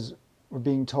because we're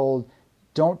being told,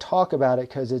 don't talk about it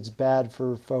because it's bad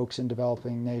for folks in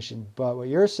developing nations. But what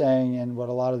you're saying, and what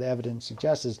a lot of the evidence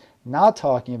suggests, is not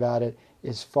talking about it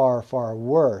is far, far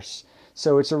worse.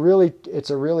 So it's a really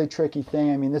tricky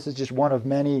thing. I mean, this is just one of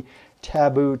many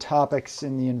taboo topics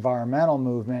in the environmental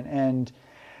movement. And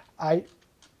I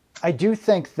do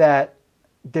think that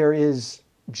there is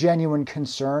genuine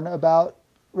concern about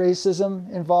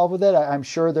racism involved with it. I'm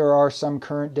sure there are some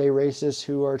current day racists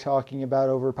who are talking about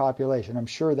overpopulation. I'm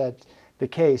sure that's the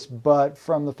case. But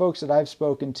from the folks that I've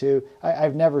spoken to,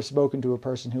 I've never spoken to a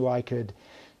person who I could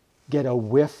get a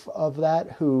whiff of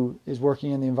that, who is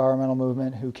working in the environmental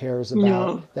movement, who cares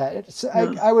about that.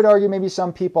 I would argue maybe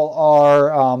some people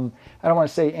are, I don't want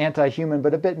to say anti-human,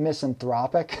 but a bit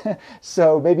misanthropic.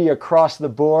 So maybe across the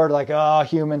board, like,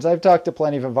 humans. I've talked to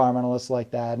plenty of environmentalists like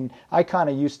that, and I kind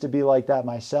of used to be like that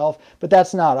myself, but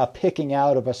that's not a picking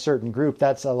out of a certain group.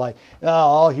 That's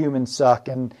all humans suck.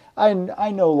 And I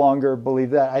no longer believe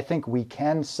that. I think we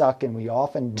can suck, and we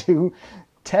often do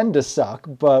tend to suck,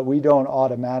 but we don't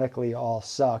automatically all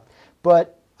suck.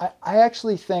 But I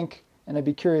actually think, and I'd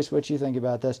be curious what you think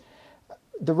about this,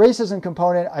 the racism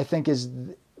component, I think, is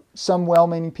some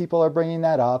well-meaning people are bringing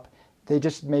that up. They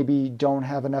just maybe don't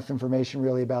have enough information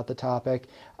really about the topic.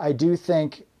 I do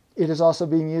think it is also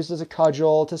being used as a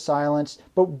cudgel to silence,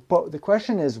 but the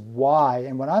question is why?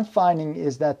 And what I'm finding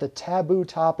is that the taboo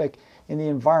topic in the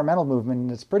environmental movement,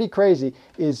 and it's pretty crazy,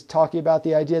 is talking about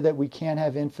the idea that we can't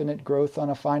have infinite growth on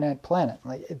a finite planet.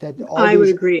 I would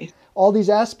agree. All these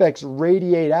aspects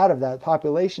radiate out of that.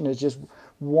 Population is just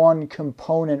one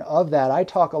component of that. I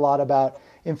talk a lot about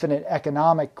infinite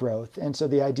economic growth, and so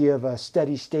the idea of a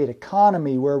steady state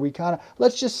economy where we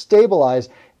let's just stabilize.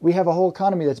 We have a whole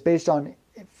economy that's based on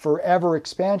forever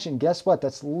expansion. Guess what?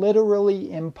 That's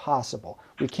literally impossible.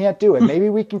 We can't do it. Maybe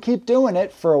we can keep doing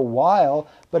it for a while,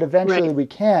 but eventually we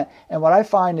can't. And what I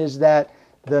find is that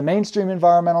the mainstream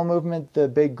environmental movement, the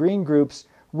big green groups,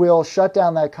 will shut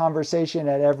down that conversation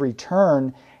at every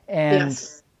turn. And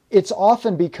it's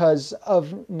often because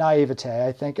of naivete.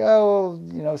 I think,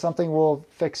 something will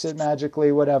fix it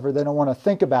magically, whatever. They don't want to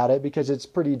think about it because it's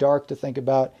pretty dark to think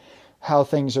about how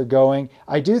things are going.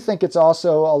 I do think it's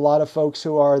also a lot of folks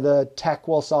who are the tech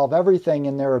will solve everything,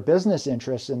 and there are business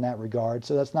interests in that regard.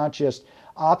 So that's not just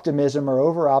optimism or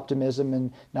over-optimism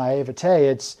and naivete.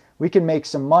 It's we can make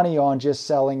some money on just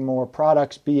selling more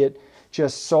products, be it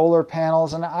just solar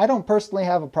panels. And I don't personally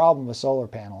have a problem with solar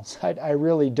panels. I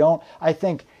really don't. I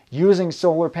think using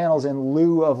solar panels in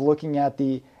lieu of looking at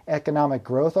the economic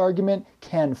growth argument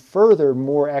can further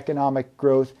more economic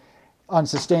growth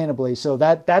unsustainably. So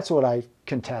that's what I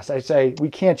contest. I say we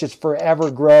can't just forever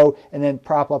grow and then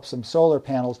prop up some solar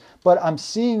panels. But I'm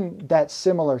seeing that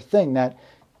similar thing, that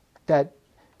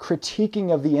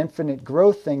critiquing of the infinite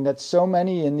growth thing that so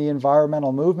many in the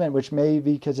environmental movement, which may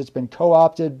be because it's been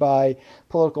co-opted by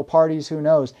political parties, who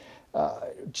knows,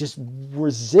 just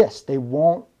resist. They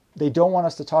don't want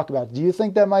us to talk about it. Do you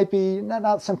think that might be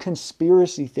not some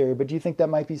conspiracy theory, but do you think that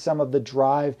might be some of the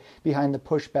drive behind the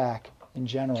pushback in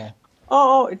general?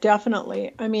 Oh,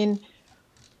 definitely. I mean,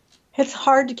 it's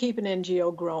hard to keep an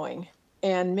NGO growing.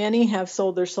 And many have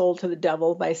sold their soul to the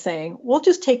devil by saying, we'll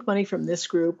just take money from this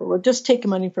group or we'll just take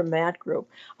money from that group.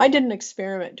 I did an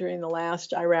experiment during the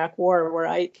last Iraq war where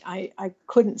I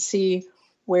couldn't see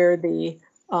where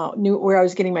where I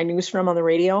was getting my news from on the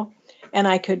radio. And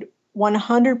I could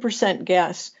 100%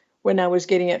 guess when I was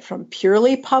getting it from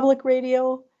purely public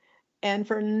radio and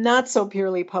for not so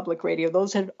purely public radio.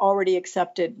 Those had already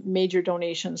accepted major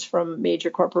donations from major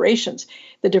corporations.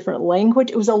 The different language,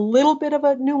 it was a little bit of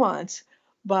a nuance,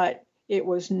 but it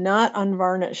was not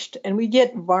unvarnished. And we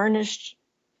get varnished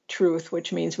truth,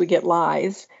 which means we get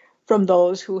lies from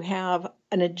those who have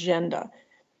an agenda.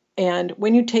 And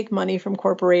when you take money from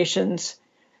corporations,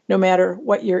 no matter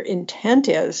what your intent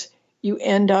is, you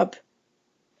end up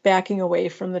backing away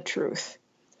from the truth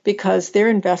because they're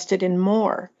invested in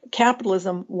more.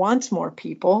 Capitalism wants more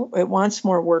people. It wants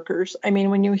more workers. I mean,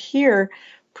 when you hear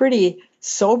pretty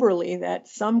soberly that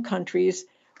some countries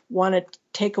want to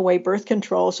take away birth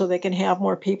control so they can have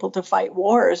more people to fight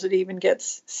wars, it even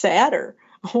gets sadder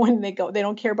when they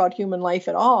don't care about human life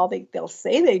at all. They'll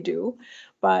say they do,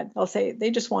 but they'll say they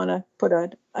just want to put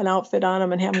an outfit on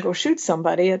them and have them go shoot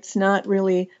somebody. It's not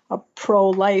really a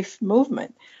pro-life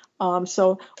movement.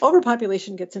 So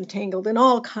overpopulation gets entangled in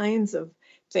all kinds of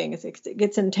things. It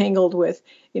gets entangled with,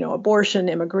 abortion,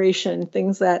 immigration,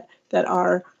 things that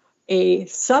are a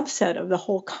subset of the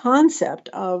whole concept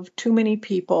of too many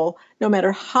people. No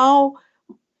matter how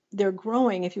they're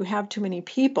growing, if you have too many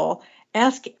people,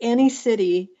 ask any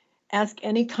city, ask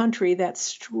any country that's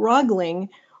struggling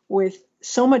with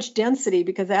so much density,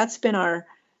 because that's been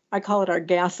I call it our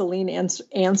gasoline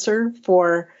answer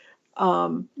for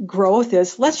growth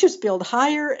is let's just build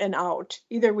higher and out.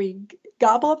 Either we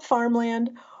gobble up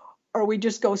farmland or we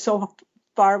just go so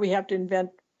far we have to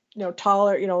invent,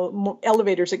 taller,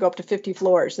 elevators that go up to 50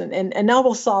 floors and now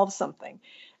we'll solve something.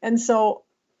 And so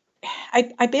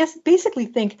I basically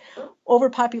think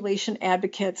overpopulation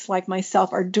advocates like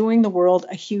myself are doing the world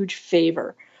a huge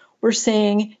favor. We're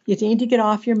saying you need to get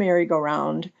off your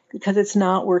merry-go-round because it's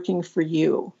not working for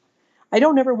you. I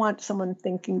don't ever want someone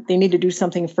thinking they need to do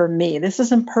something for me. This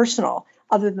isn't personal,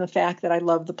 other than the fact that I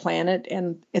love the planet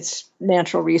and its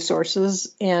natural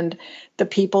resources and the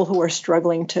people who are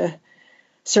struggling to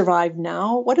survive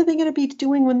now. What are they going to be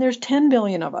doing when there's 10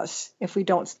 billion of us if we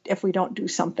don't do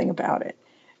something about it?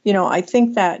 I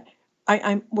think that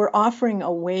we're offering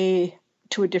a way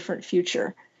to a different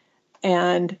future,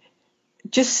 and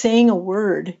just saying a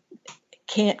word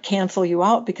can't cancel you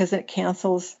out, because it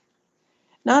cancels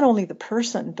not only the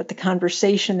person, but the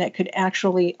conversation that could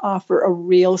actually offer a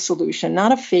real solution,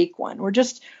 not a fake one. We're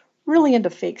just really into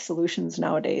fake solutions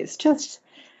nowadays. Just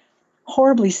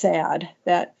horribly sad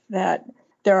that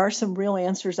there are some real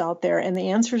answers out there, and the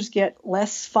answers get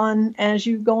less fun as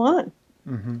you go on.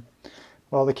 Mm-hmm.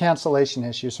 Well, the cancellation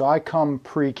issue. So I come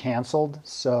pre-canceled,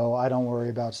 so I don't worry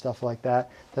about stuff like that.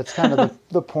 That's kind of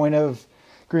the point of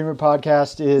Greenwood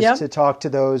Podcast is to talk to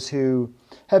those who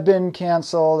have been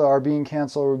canceled, are being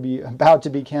canceled, or be about to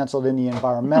be canceled in the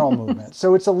environmental movement.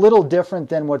 So it's a little different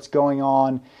than what's going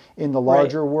on in the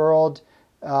larger world.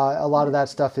 A lot of that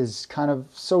stuff is kind of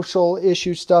social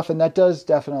issue stuff, and that does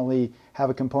definitely have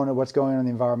a component of what's going on in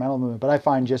the environmental movement. But I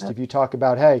find just if you talk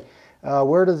about, hey,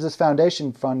 where does this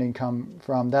foundation funding come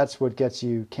from? That's what gets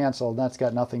you canceled. That's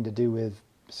got nothing to do with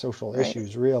social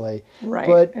issues, really. Right.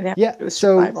 But yeah,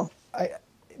 so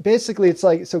basically it's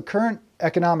like, so current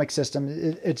economic system,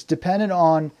 it's dependent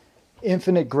on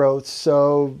infinite growth.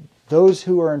 So those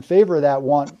who are in favor of that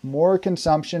want more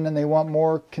consumption and they want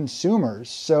more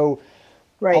consumers. So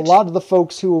a lot of the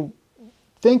folks who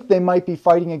think they might be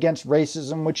fighting against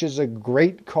racism, which is a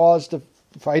great cause to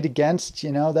fight against,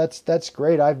 that's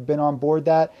great. I've been on board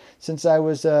that since I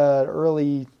was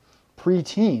early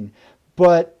preteen.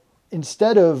 But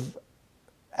instead of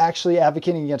actually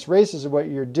advocating against racism, what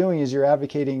you're doing is you're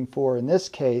advocating for, in this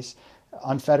case,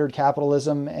 unfettered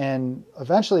capitalism and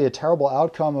eventually a terrible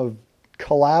outcome of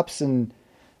collapse and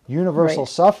universal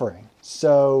suffering.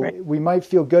 So we might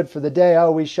feel good for the day,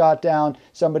 we shot down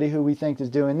somebody who we think is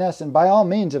doing this. And by all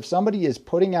means, if somebody is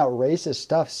putting out racist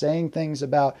stuff, saying things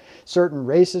about certain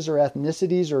races or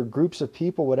ethnicities or groups of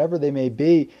people, whatever they may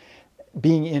be,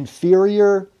 being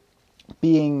inferior,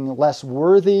 being less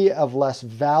worthy, of less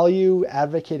value,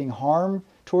 advocating harm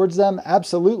towards them,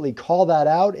 absolutely call that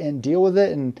out and deal with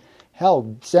it. And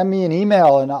hell, send me an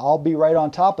email and I'll be right on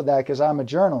top of that because I'm a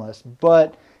journalist.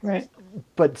 But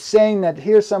saying that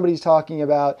here somebody's talking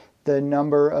about the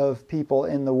number of people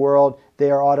in the world,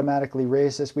 they are automatically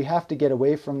racist. We have to get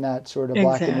away from that sort of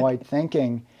black and white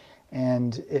thinking.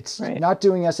 And it's not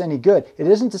doing us any good. It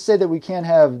isn't to say that we can't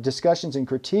have discussions and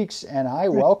critiques, and I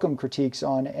welcome critiques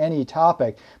on any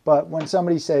topic. But when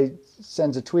somebody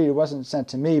sends a tweet, it wasn't sent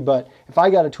to me, but if I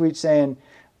got a tweet saying,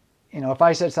 if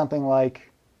I said something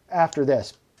like, after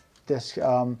this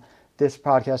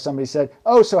podcast, somebody said,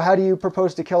 so how do you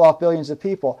propose to kill off billions of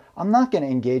people? I'm not going to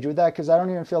engage with that because I don't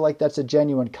even feel like that's a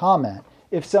genuine comment.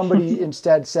 If somebody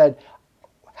instead said,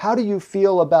 how do you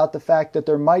feel about the fact that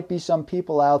there might be some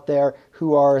people out there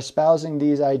who are espousing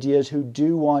these ideas who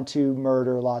do want to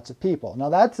murder lots of people? Now,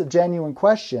 that's a genuine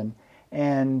question.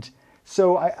 And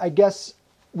so I guess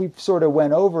we've sort of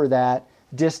went over that,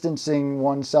 distancing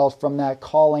oneself from that,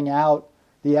 calling out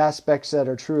the aspects that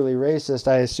are truly racist.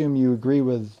 I assume you agree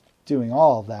with doing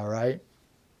all of that, right?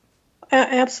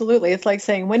 Absolutely. It's like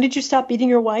saying, when did you stop beating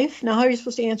your wife? Now, how are you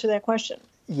supposed to answer that question?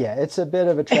 Yeah, it's a bit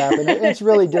of a trap, and it's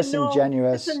really It's a no. It's a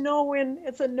disingenuous. no-win.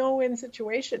 It's a no-win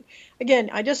situation. Again,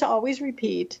 I just always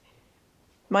repeat,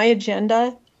 my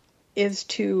agenda is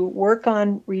to work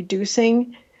on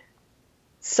reducing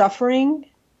suffering,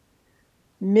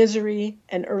 misery,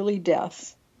 and early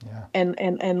deaths, Yeah,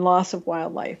 and loss of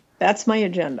wildlife. That's my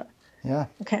agenda. yeah,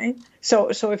 Okay. So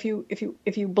if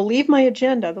you believe my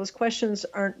agenda, those questions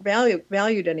aren't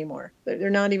valued anymore. They're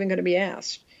not even going to be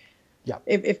asked. yeah.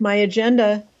 If my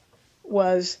agenda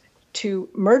was to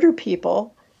murder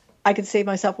people, I could save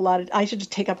myself a lot of. I should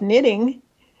just take up knitting.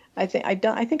 I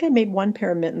think I made one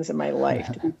pair of mittens in my life,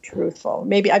 to be truthful.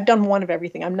 Maybe I've done one of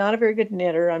everything. I'm not a very good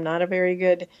knitter. I'm not a very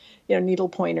good, needle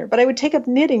pointer. But I would take up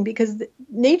knitting because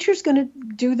nature's going to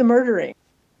do the murdering.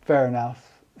 Fair enough.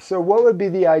 So, what would be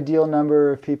the ideal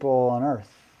number of people on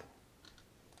Earth?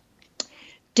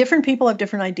 Different people have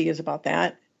different ideas about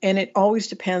that, and it always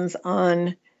depends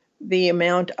on the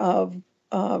amount of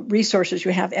resources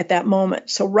you have at that moment.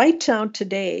 So right now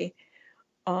today,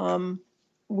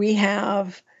 we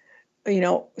have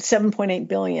 7.8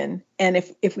 billion, and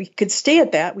if we could stay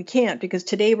at that, we can't, because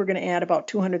today we're going to add about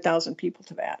 200,000 people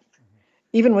to that,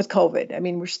 even with COVID. I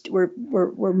mean,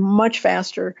 we're much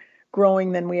faster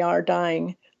growing than we are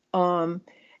dying,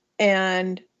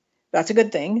 and that's a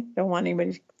good thing. Don't want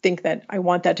anybody to think that I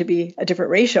want that to be a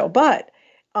different ratio, but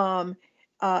um,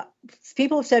 uh,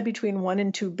 people have said between 1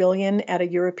 and 2 billion at a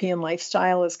European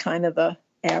lifestyle is kind of the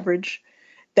average.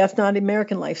 That's not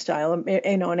American lifestyle.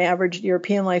 An average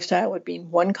European lifestyle would be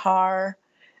one car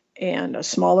and a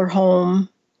smaller home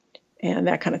and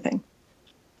that kind of thing.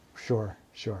 Sure,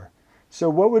 sure. So,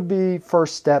 what would be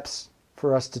first steps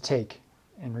for us to take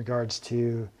in regards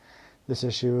to this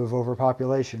issue of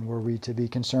overpopulation? Were we to be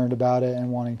concerned about it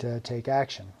and wanting to take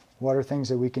action? What are things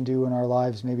that we can do in our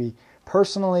lives, maybe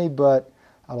personally, but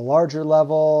at a larger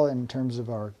level, in terms of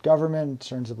our government, in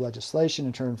terms of legislation,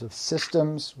 in terms of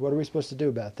systems? What are we supposed to do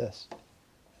about this?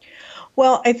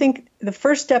 Well, I think the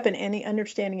first step in any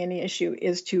understanding any issue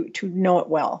is to know it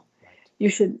well. You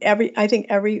should I think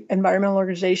every environmental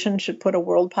organization should put a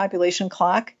world population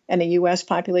clock and a US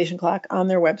population clock on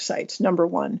their websites, number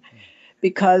one,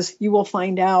 because you will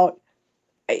find out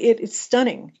it's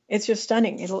stunning. It's just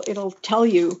stunning. It'll tell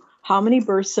you how many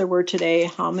births there were today,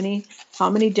 how many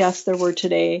deaths there were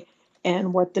today,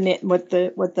 and what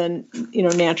the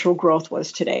natural growth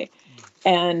was today.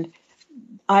 And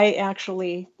I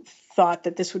actually thought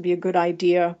that this would be a good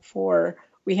idea for.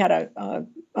 We had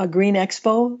a green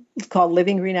expo called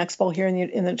Living Green Expo here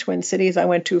in the Twin Cities. I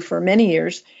went to for many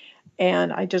years,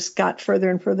 and I just got further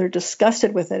and further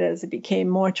disgusted with it as it became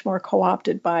much more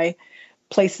co-opted by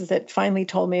places that finally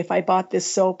told me if I bought this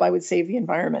soap, I would save the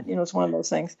environment. It's one of those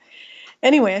things.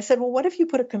 Anyway, I said, well, what if you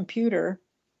put a computer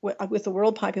with the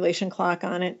world population clock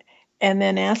on it, and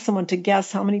then ask someone to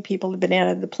guess how many people had been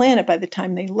added to the planet by the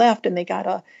time they left, and they got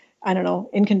a, I don't know,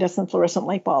 incandescent fluorescent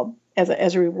light bulb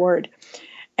as a reward.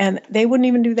 And they wouldn't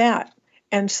even do that.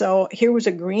 And so here was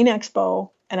a green expo,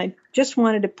 and I just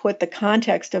wanted to put the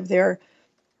context of their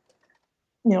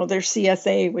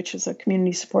CSA, which is a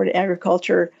community supported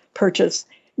agriculture purchase,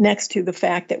 next to the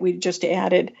fact that we just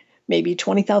added maybe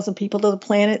 20,000 people to the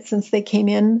planet since they came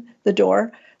in the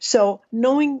door. So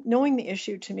knowing the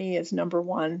issue to me is number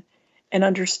one, and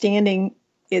understanding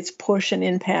its push and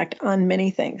impact on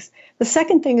many things. The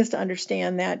second thing is to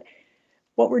understand that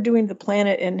what we're doing to the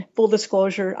planet, and full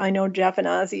disclosure, I know Jeff and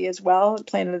Ozzy as well,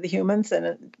 Planet of the Humans, and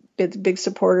a big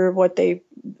supporter of what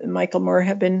Michael Moore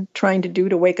have been trying to do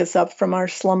to wake us up from our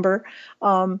slumber,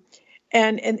 and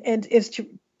is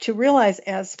to realize,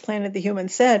 as Planet of the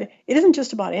Humans said, it isn't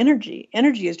just about energy.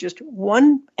 Energy is just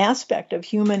one aspect of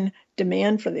human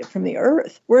demand from the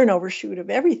earth. We're an overshoot of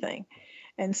everything.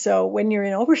 And so when you're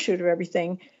an overshoot of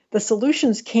everything, the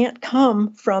solutions can't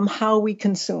come from how we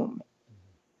consume.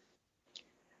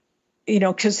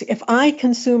 Because if I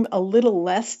consume a little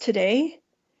less today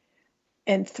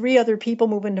and 3 other people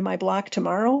move into my block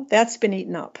tomorrow, that's been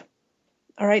eaten up.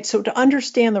 All right. So to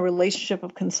understand the relationship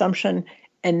of consumption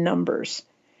and numbers,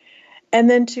 and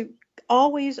then to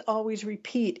always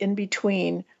repeat in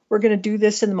between, we're going to do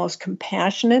this in the most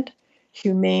compassionate,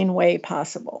 humane way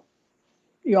possible.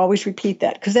 You always repeat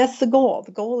that, because that's the goal.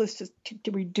 The goal is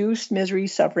to reduce misery,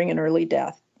 suffering, and early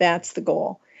death. That's the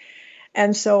goal.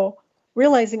 And so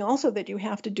realizing also that you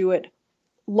have to do it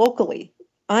locally.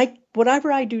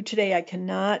 Whatever I do today, I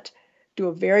cannot do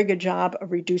a very good job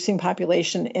of reducing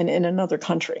population in another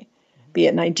country, be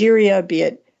it Nigeria, be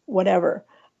it whatever.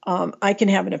 I can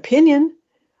have an opinion.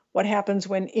 What happens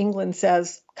when England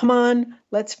says, come on,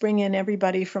 let's bring in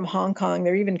everybody from Hong Kong?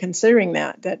 They're even considering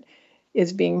that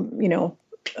is being,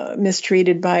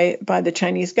 mistreated by the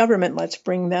Chinese government. Let's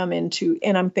bring them into.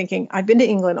 And I'm thinking, I've been to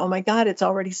England. Oh my God, it's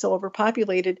already so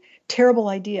overpopulated. Terrible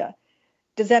idea.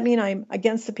 Does that mean I'm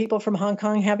against the people from Hong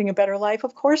Kong having a better life?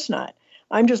 Of course not.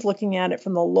 I'm just looking at it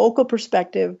from the local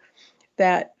perspective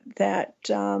that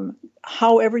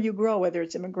however you grow, whether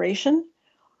it's immigration,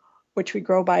 which we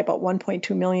grow by about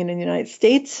 1.2 million in the United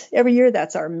States every year,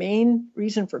 that's our main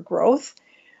reason for growth.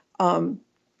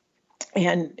 And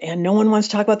no one wants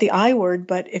to talk about the I word,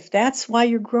 but if that's why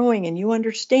you're growing and you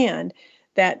understand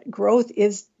that growth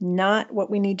is not what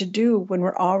we need to do when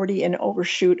we're already in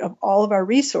overshoot of all of our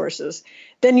resources,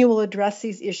 then you will address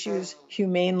these issues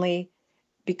humanely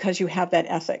because you have that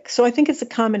ethic. So I think it's a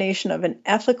combination of an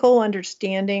ethical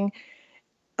understanding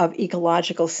of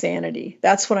ecological sanity.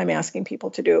 That's what I'm asking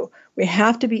people to do. We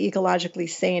have to be ecologically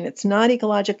sane. It's not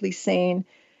ecologically sane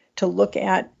to look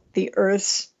at the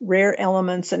Earth's rare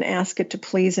elements and ask it to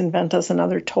please invent us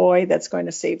another toy that's going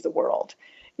to save the world.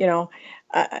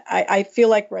 I feel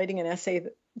like writing an essay,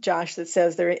 Josh, that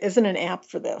says there isn't an app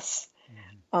for this.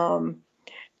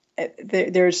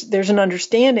 There's an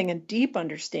understanding, a deep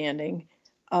understanding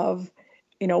of,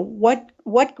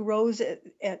 what grows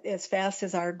as fast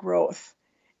as our growth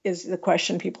is the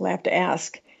question people have to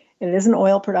ask. And it isn't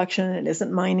oil production, it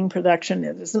isn't mining production,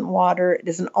 it isn't water, it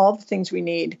isn't all the things we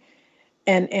need.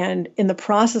 And in the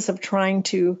process of trying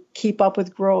to keep up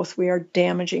with growth, we are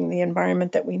damaging the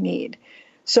environment that we need.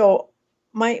 So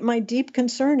my deep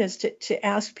concern is to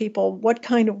ask people, what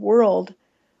kind of world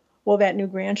will that new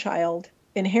grandchild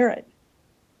inherit?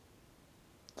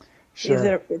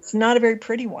 Sure. It's not a very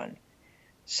pretty one.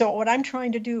 So what I'm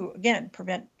trying to do, again,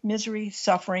 prevent misery,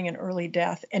 suffering, and early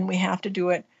death. And we have to do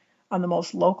it on the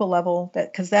most local level,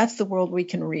 because that's the world we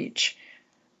can reach.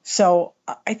 So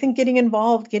I think getting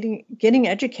involved, getting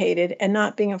educated, and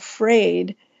not being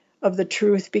afraid of the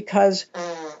truth, because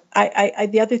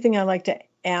the other thing I like to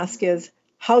ask is,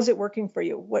 how's it working for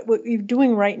you? What you're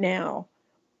doing right now,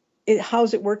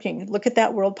 how's it working? Look at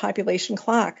that world population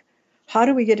clock. How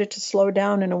do we get it to slow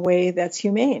down in a way that's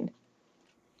humane?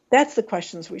 That's the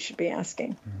questions we should be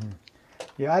asking. Mm-hmm.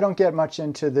 Yeah, I don't get much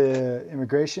into the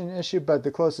immigration issue, but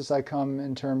the closest I come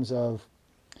in terms of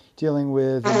dealing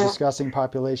with and discussing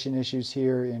population issues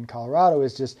here in Colorado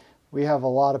is just, we have a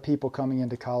lot of people coming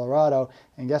into Colorado,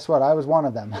 and guess what? I was one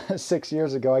of them. 6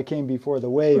 years ago, I came before the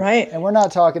wave. Right. And we're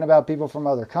not talking about people from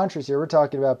other countries here. We're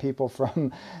talking about people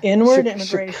from inward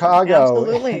immigration, Chicago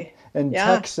absolutely. and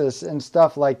Texas and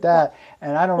stuff like that.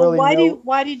 And I don't really know.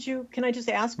 Why did you? Can I just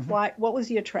ask why? What was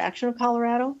the attraction of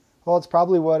Colorado? Well, it's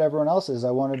probably what everyone else is.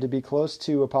 I wanted to be close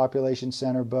to a population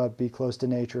center, but be close to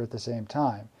nature at the same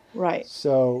time. Right.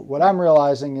 So what I'm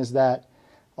realizing is that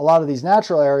a lot of these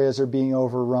natural areas are being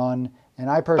overrun,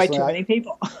 and I personally... By too many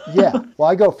people. Yeah. Well,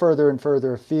 I go further and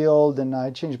further afield, and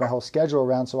I change my whole schedule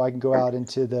around so I can go out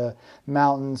into the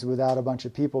mountains without a bunch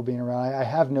of people being around. I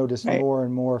have noticed more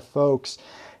and more folks.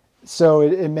 So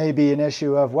it may be an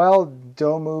issue of, well,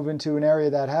 don't move into an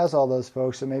area that has all those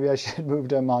folks, so maybe I should move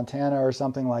to Montana or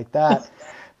something like that.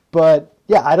 But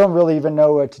yeah, I don't really even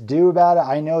know what to do about it.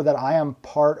 I know that I am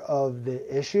part of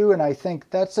the issue, and I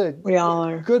think that's a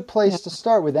good place to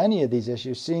start with any of these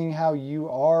issues, seeing how you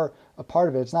are a part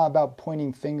of it. It's not about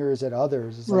pointing fingers at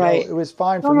others. It's like, oh, it was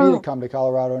fine for me to come to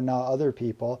Colorado and not other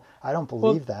people. I don't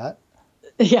believe that.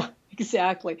 Yeah,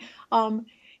 exactly.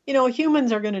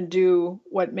 Humans are going to do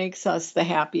what makes us the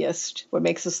happiest, what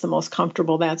makes us the most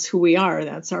comfortable. That's who we are.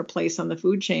 That's our place on the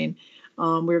food chain.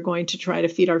 We're going to try to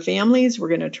feed our families. We're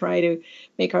going to try to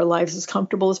make our lives as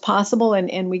comfortable as possible.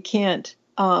 And we can't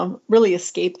really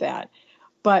escape that.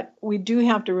 But we do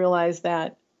have to realize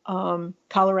that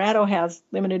Colorado has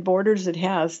limited borders. It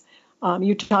has.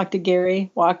 You talked to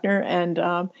Gary Wagner, and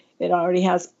it already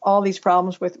has all these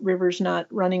problems with rivers not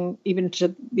running even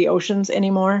to the oceans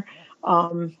anymore.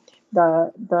 I'm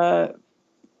a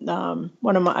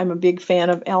big fan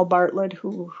of Al Bartlett,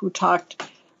 who talked,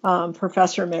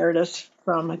 Professor Emeritus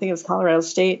from, I think it was Colorado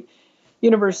State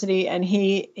University, and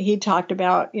he talked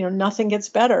about, nothing gets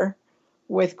better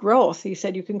with growth. He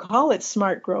said you can call it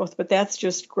smart growth, but that's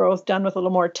just growth done with a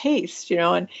little more taste,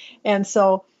 and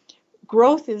so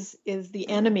growth is the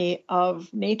enemy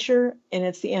of nature, and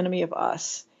it's the enemy of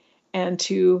us. And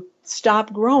to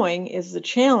stop growing is the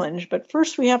challenge. But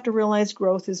first, we have to realize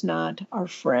growth is not our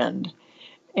friend.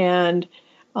 And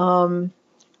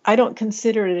I don't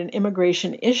consider it an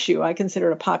immigration issue. I consider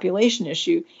it a population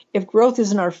issue. If growth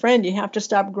isn't our friend, you have to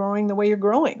stop growing the way you're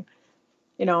growing.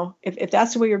 If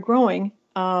that's the way you're growing,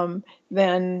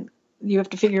 then you have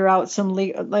to figure out some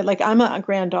legal, like I'm a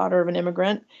granddaughter of an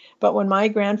immigrant, but when my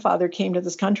grandfather came to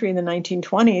this country in the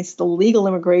 1920s, the legal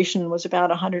immigration was about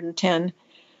 110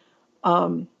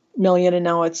 million, and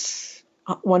now it's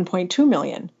 1.2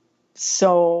 million.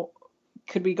 So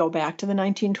could we go back to the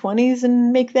 1920s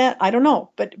and make that? I don't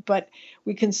know, but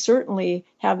we can certainly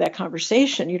have that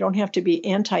conversation. You don't have to be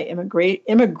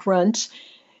anti-immigrant,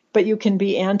 but you can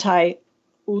be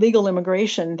anti-legal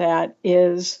immigration that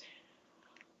is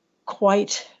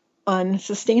quite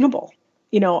unsustainable.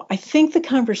 I think the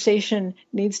conversation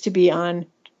needs to be on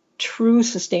true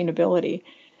sustainability,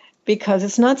 because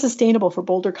it's not sustainable for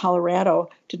Boulder, Colorado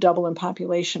to double in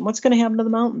population. What's going to happen to the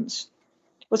mountains?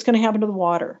 What's going to happen to the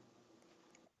water?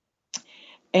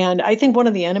 And I think one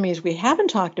of the enemies we haven't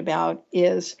talked about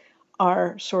is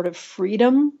our sort of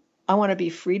freedom. I want to be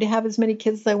free to have as many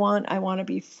kids as I want. I want to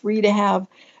be free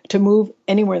to move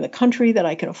anywhere in the country that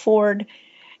I can afford.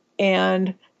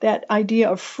 And that idea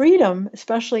of freedom,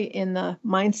 especially in the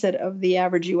mindset of the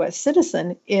average U.S.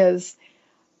 citizen, is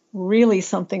really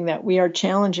something that we are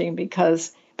challenging,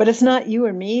 but it's not you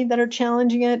and me that are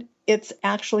challenging it. It's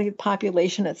actually the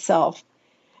population itself.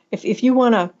 If you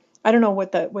want to, I don't know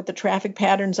what the traffic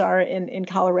patterns are in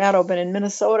Colorado, but in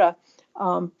Minnesota,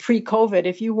 pre-COVID,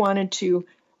 if you wanted to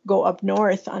go up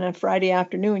north on a Friday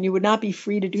afternoon, you would not be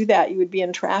free to do that. You would be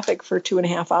in traffic for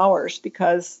 2.5 hours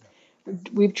because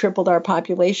we've tripled our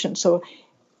population. So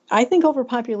I think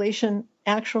overpopulation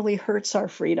actually hurts our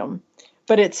freedom,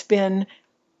 but it's been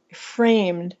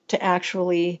framed to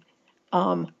actually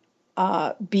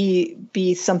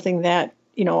be something that,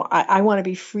 I want to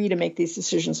be free to make these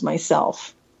decisions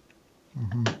myself.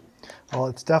 Mm-hmm. Well,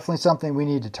 it's definitely something we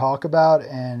need to talk about,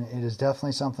 and it is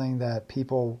definitely something that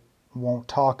people won't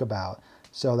talk about.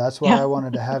 So that's why I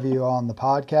wanted to have you on the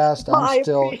podcast. I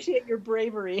appreciate your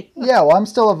bravery. Yeah, well, I'm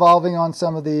still evolving on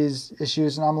some of these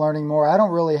issues, and I'm learning more. I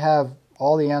don't really have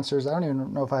all the answers. I don't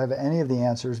even know if I have any of the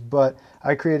answers, but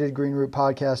I created Green Root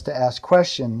Podcast to ask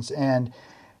questions. And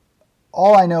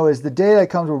all I know is the day that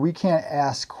comes where we can't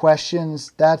ask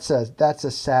questions, that's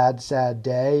a sad, sad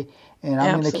day. And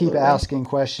I'm going to keep asking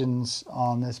questions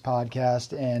on this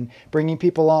podcast and bringing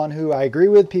people on who I agree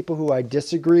with, people who I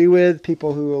disagree with,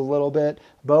 people who a little bit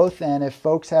both. And if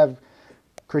folks have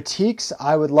critiques,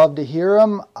 I would love to hear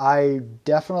them. I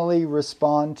definitely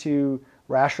respond to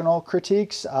rational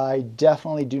critiques. I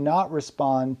definitely do not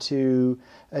respond to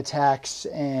attacks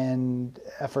and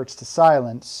efforts to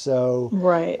silence. So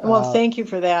right. Well, thank you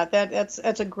for that.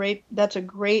 That's a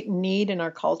great need in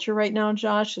our culture right now,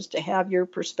 Josh, is to have your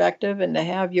perspective and to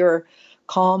have your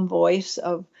calm voice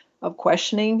of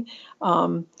questioning.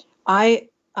 I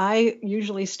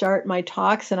usually start my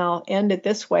talks and I'll end it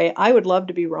this way. I would love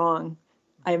to be wrong.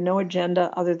 I have no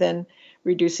agenda other than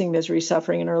reducing misery,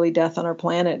 suffering, and early death on our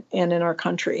planet and in our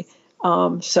country.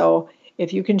 So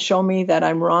if you can show me that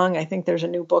I'm wrong, I think there's a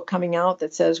new book coming out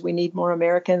that says we need more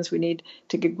Americans. We need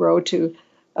to grow to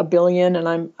 1 billion.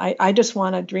 And I just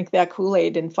want to drink that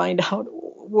Kool-Aid and find out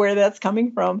where that's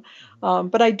coming from.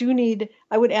 But I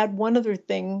would add one other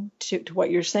thing to what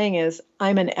you're saying is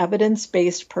I'm an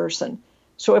evidence-based person.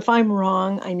 So if I'm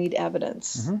wrong, I need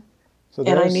evidence. Mm-hmm.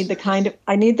 And I need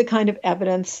the kind of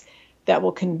evidence that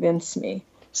will convince me.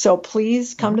 So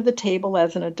please come to the table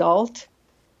as an adult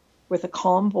with a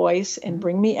calm voice and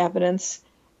bring me evidence,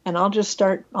 and I'll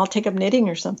take up knitting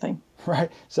or something.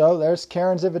 Right. So there's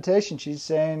Karen's invitation. She's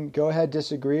saying, go ahead,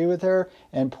 disagree with her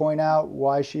and point out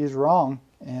why she's wrong.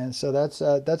 And so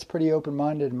that's pretty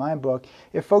open-minded in my book.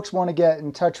 If folks want to get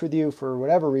in touch with you for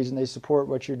whatever reason, they support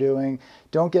what you're doing,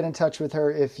 don't get in touch with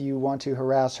her if you want to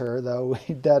harass her, though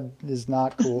that is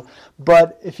not cool.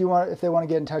 But if they want to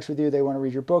get in touch with you, they want to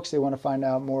read your books, they want to find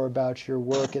out more about your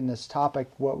work in this topic,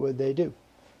 what would they do?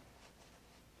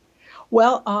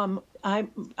 Well, I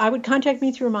would contact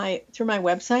me through my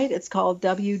website. It's called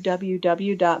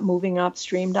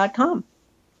www.movingupstream.com.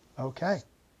 Okay,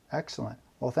 excellent.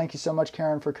 Well, thank you so much,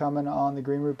 Karen, for coming on the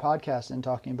Green Root Podcast and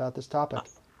talking about this topic.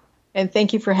 And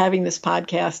thank you for having this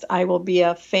podcast. I will be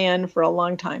a fan for a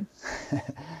long time.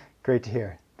 Great to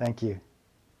hear. Thank you.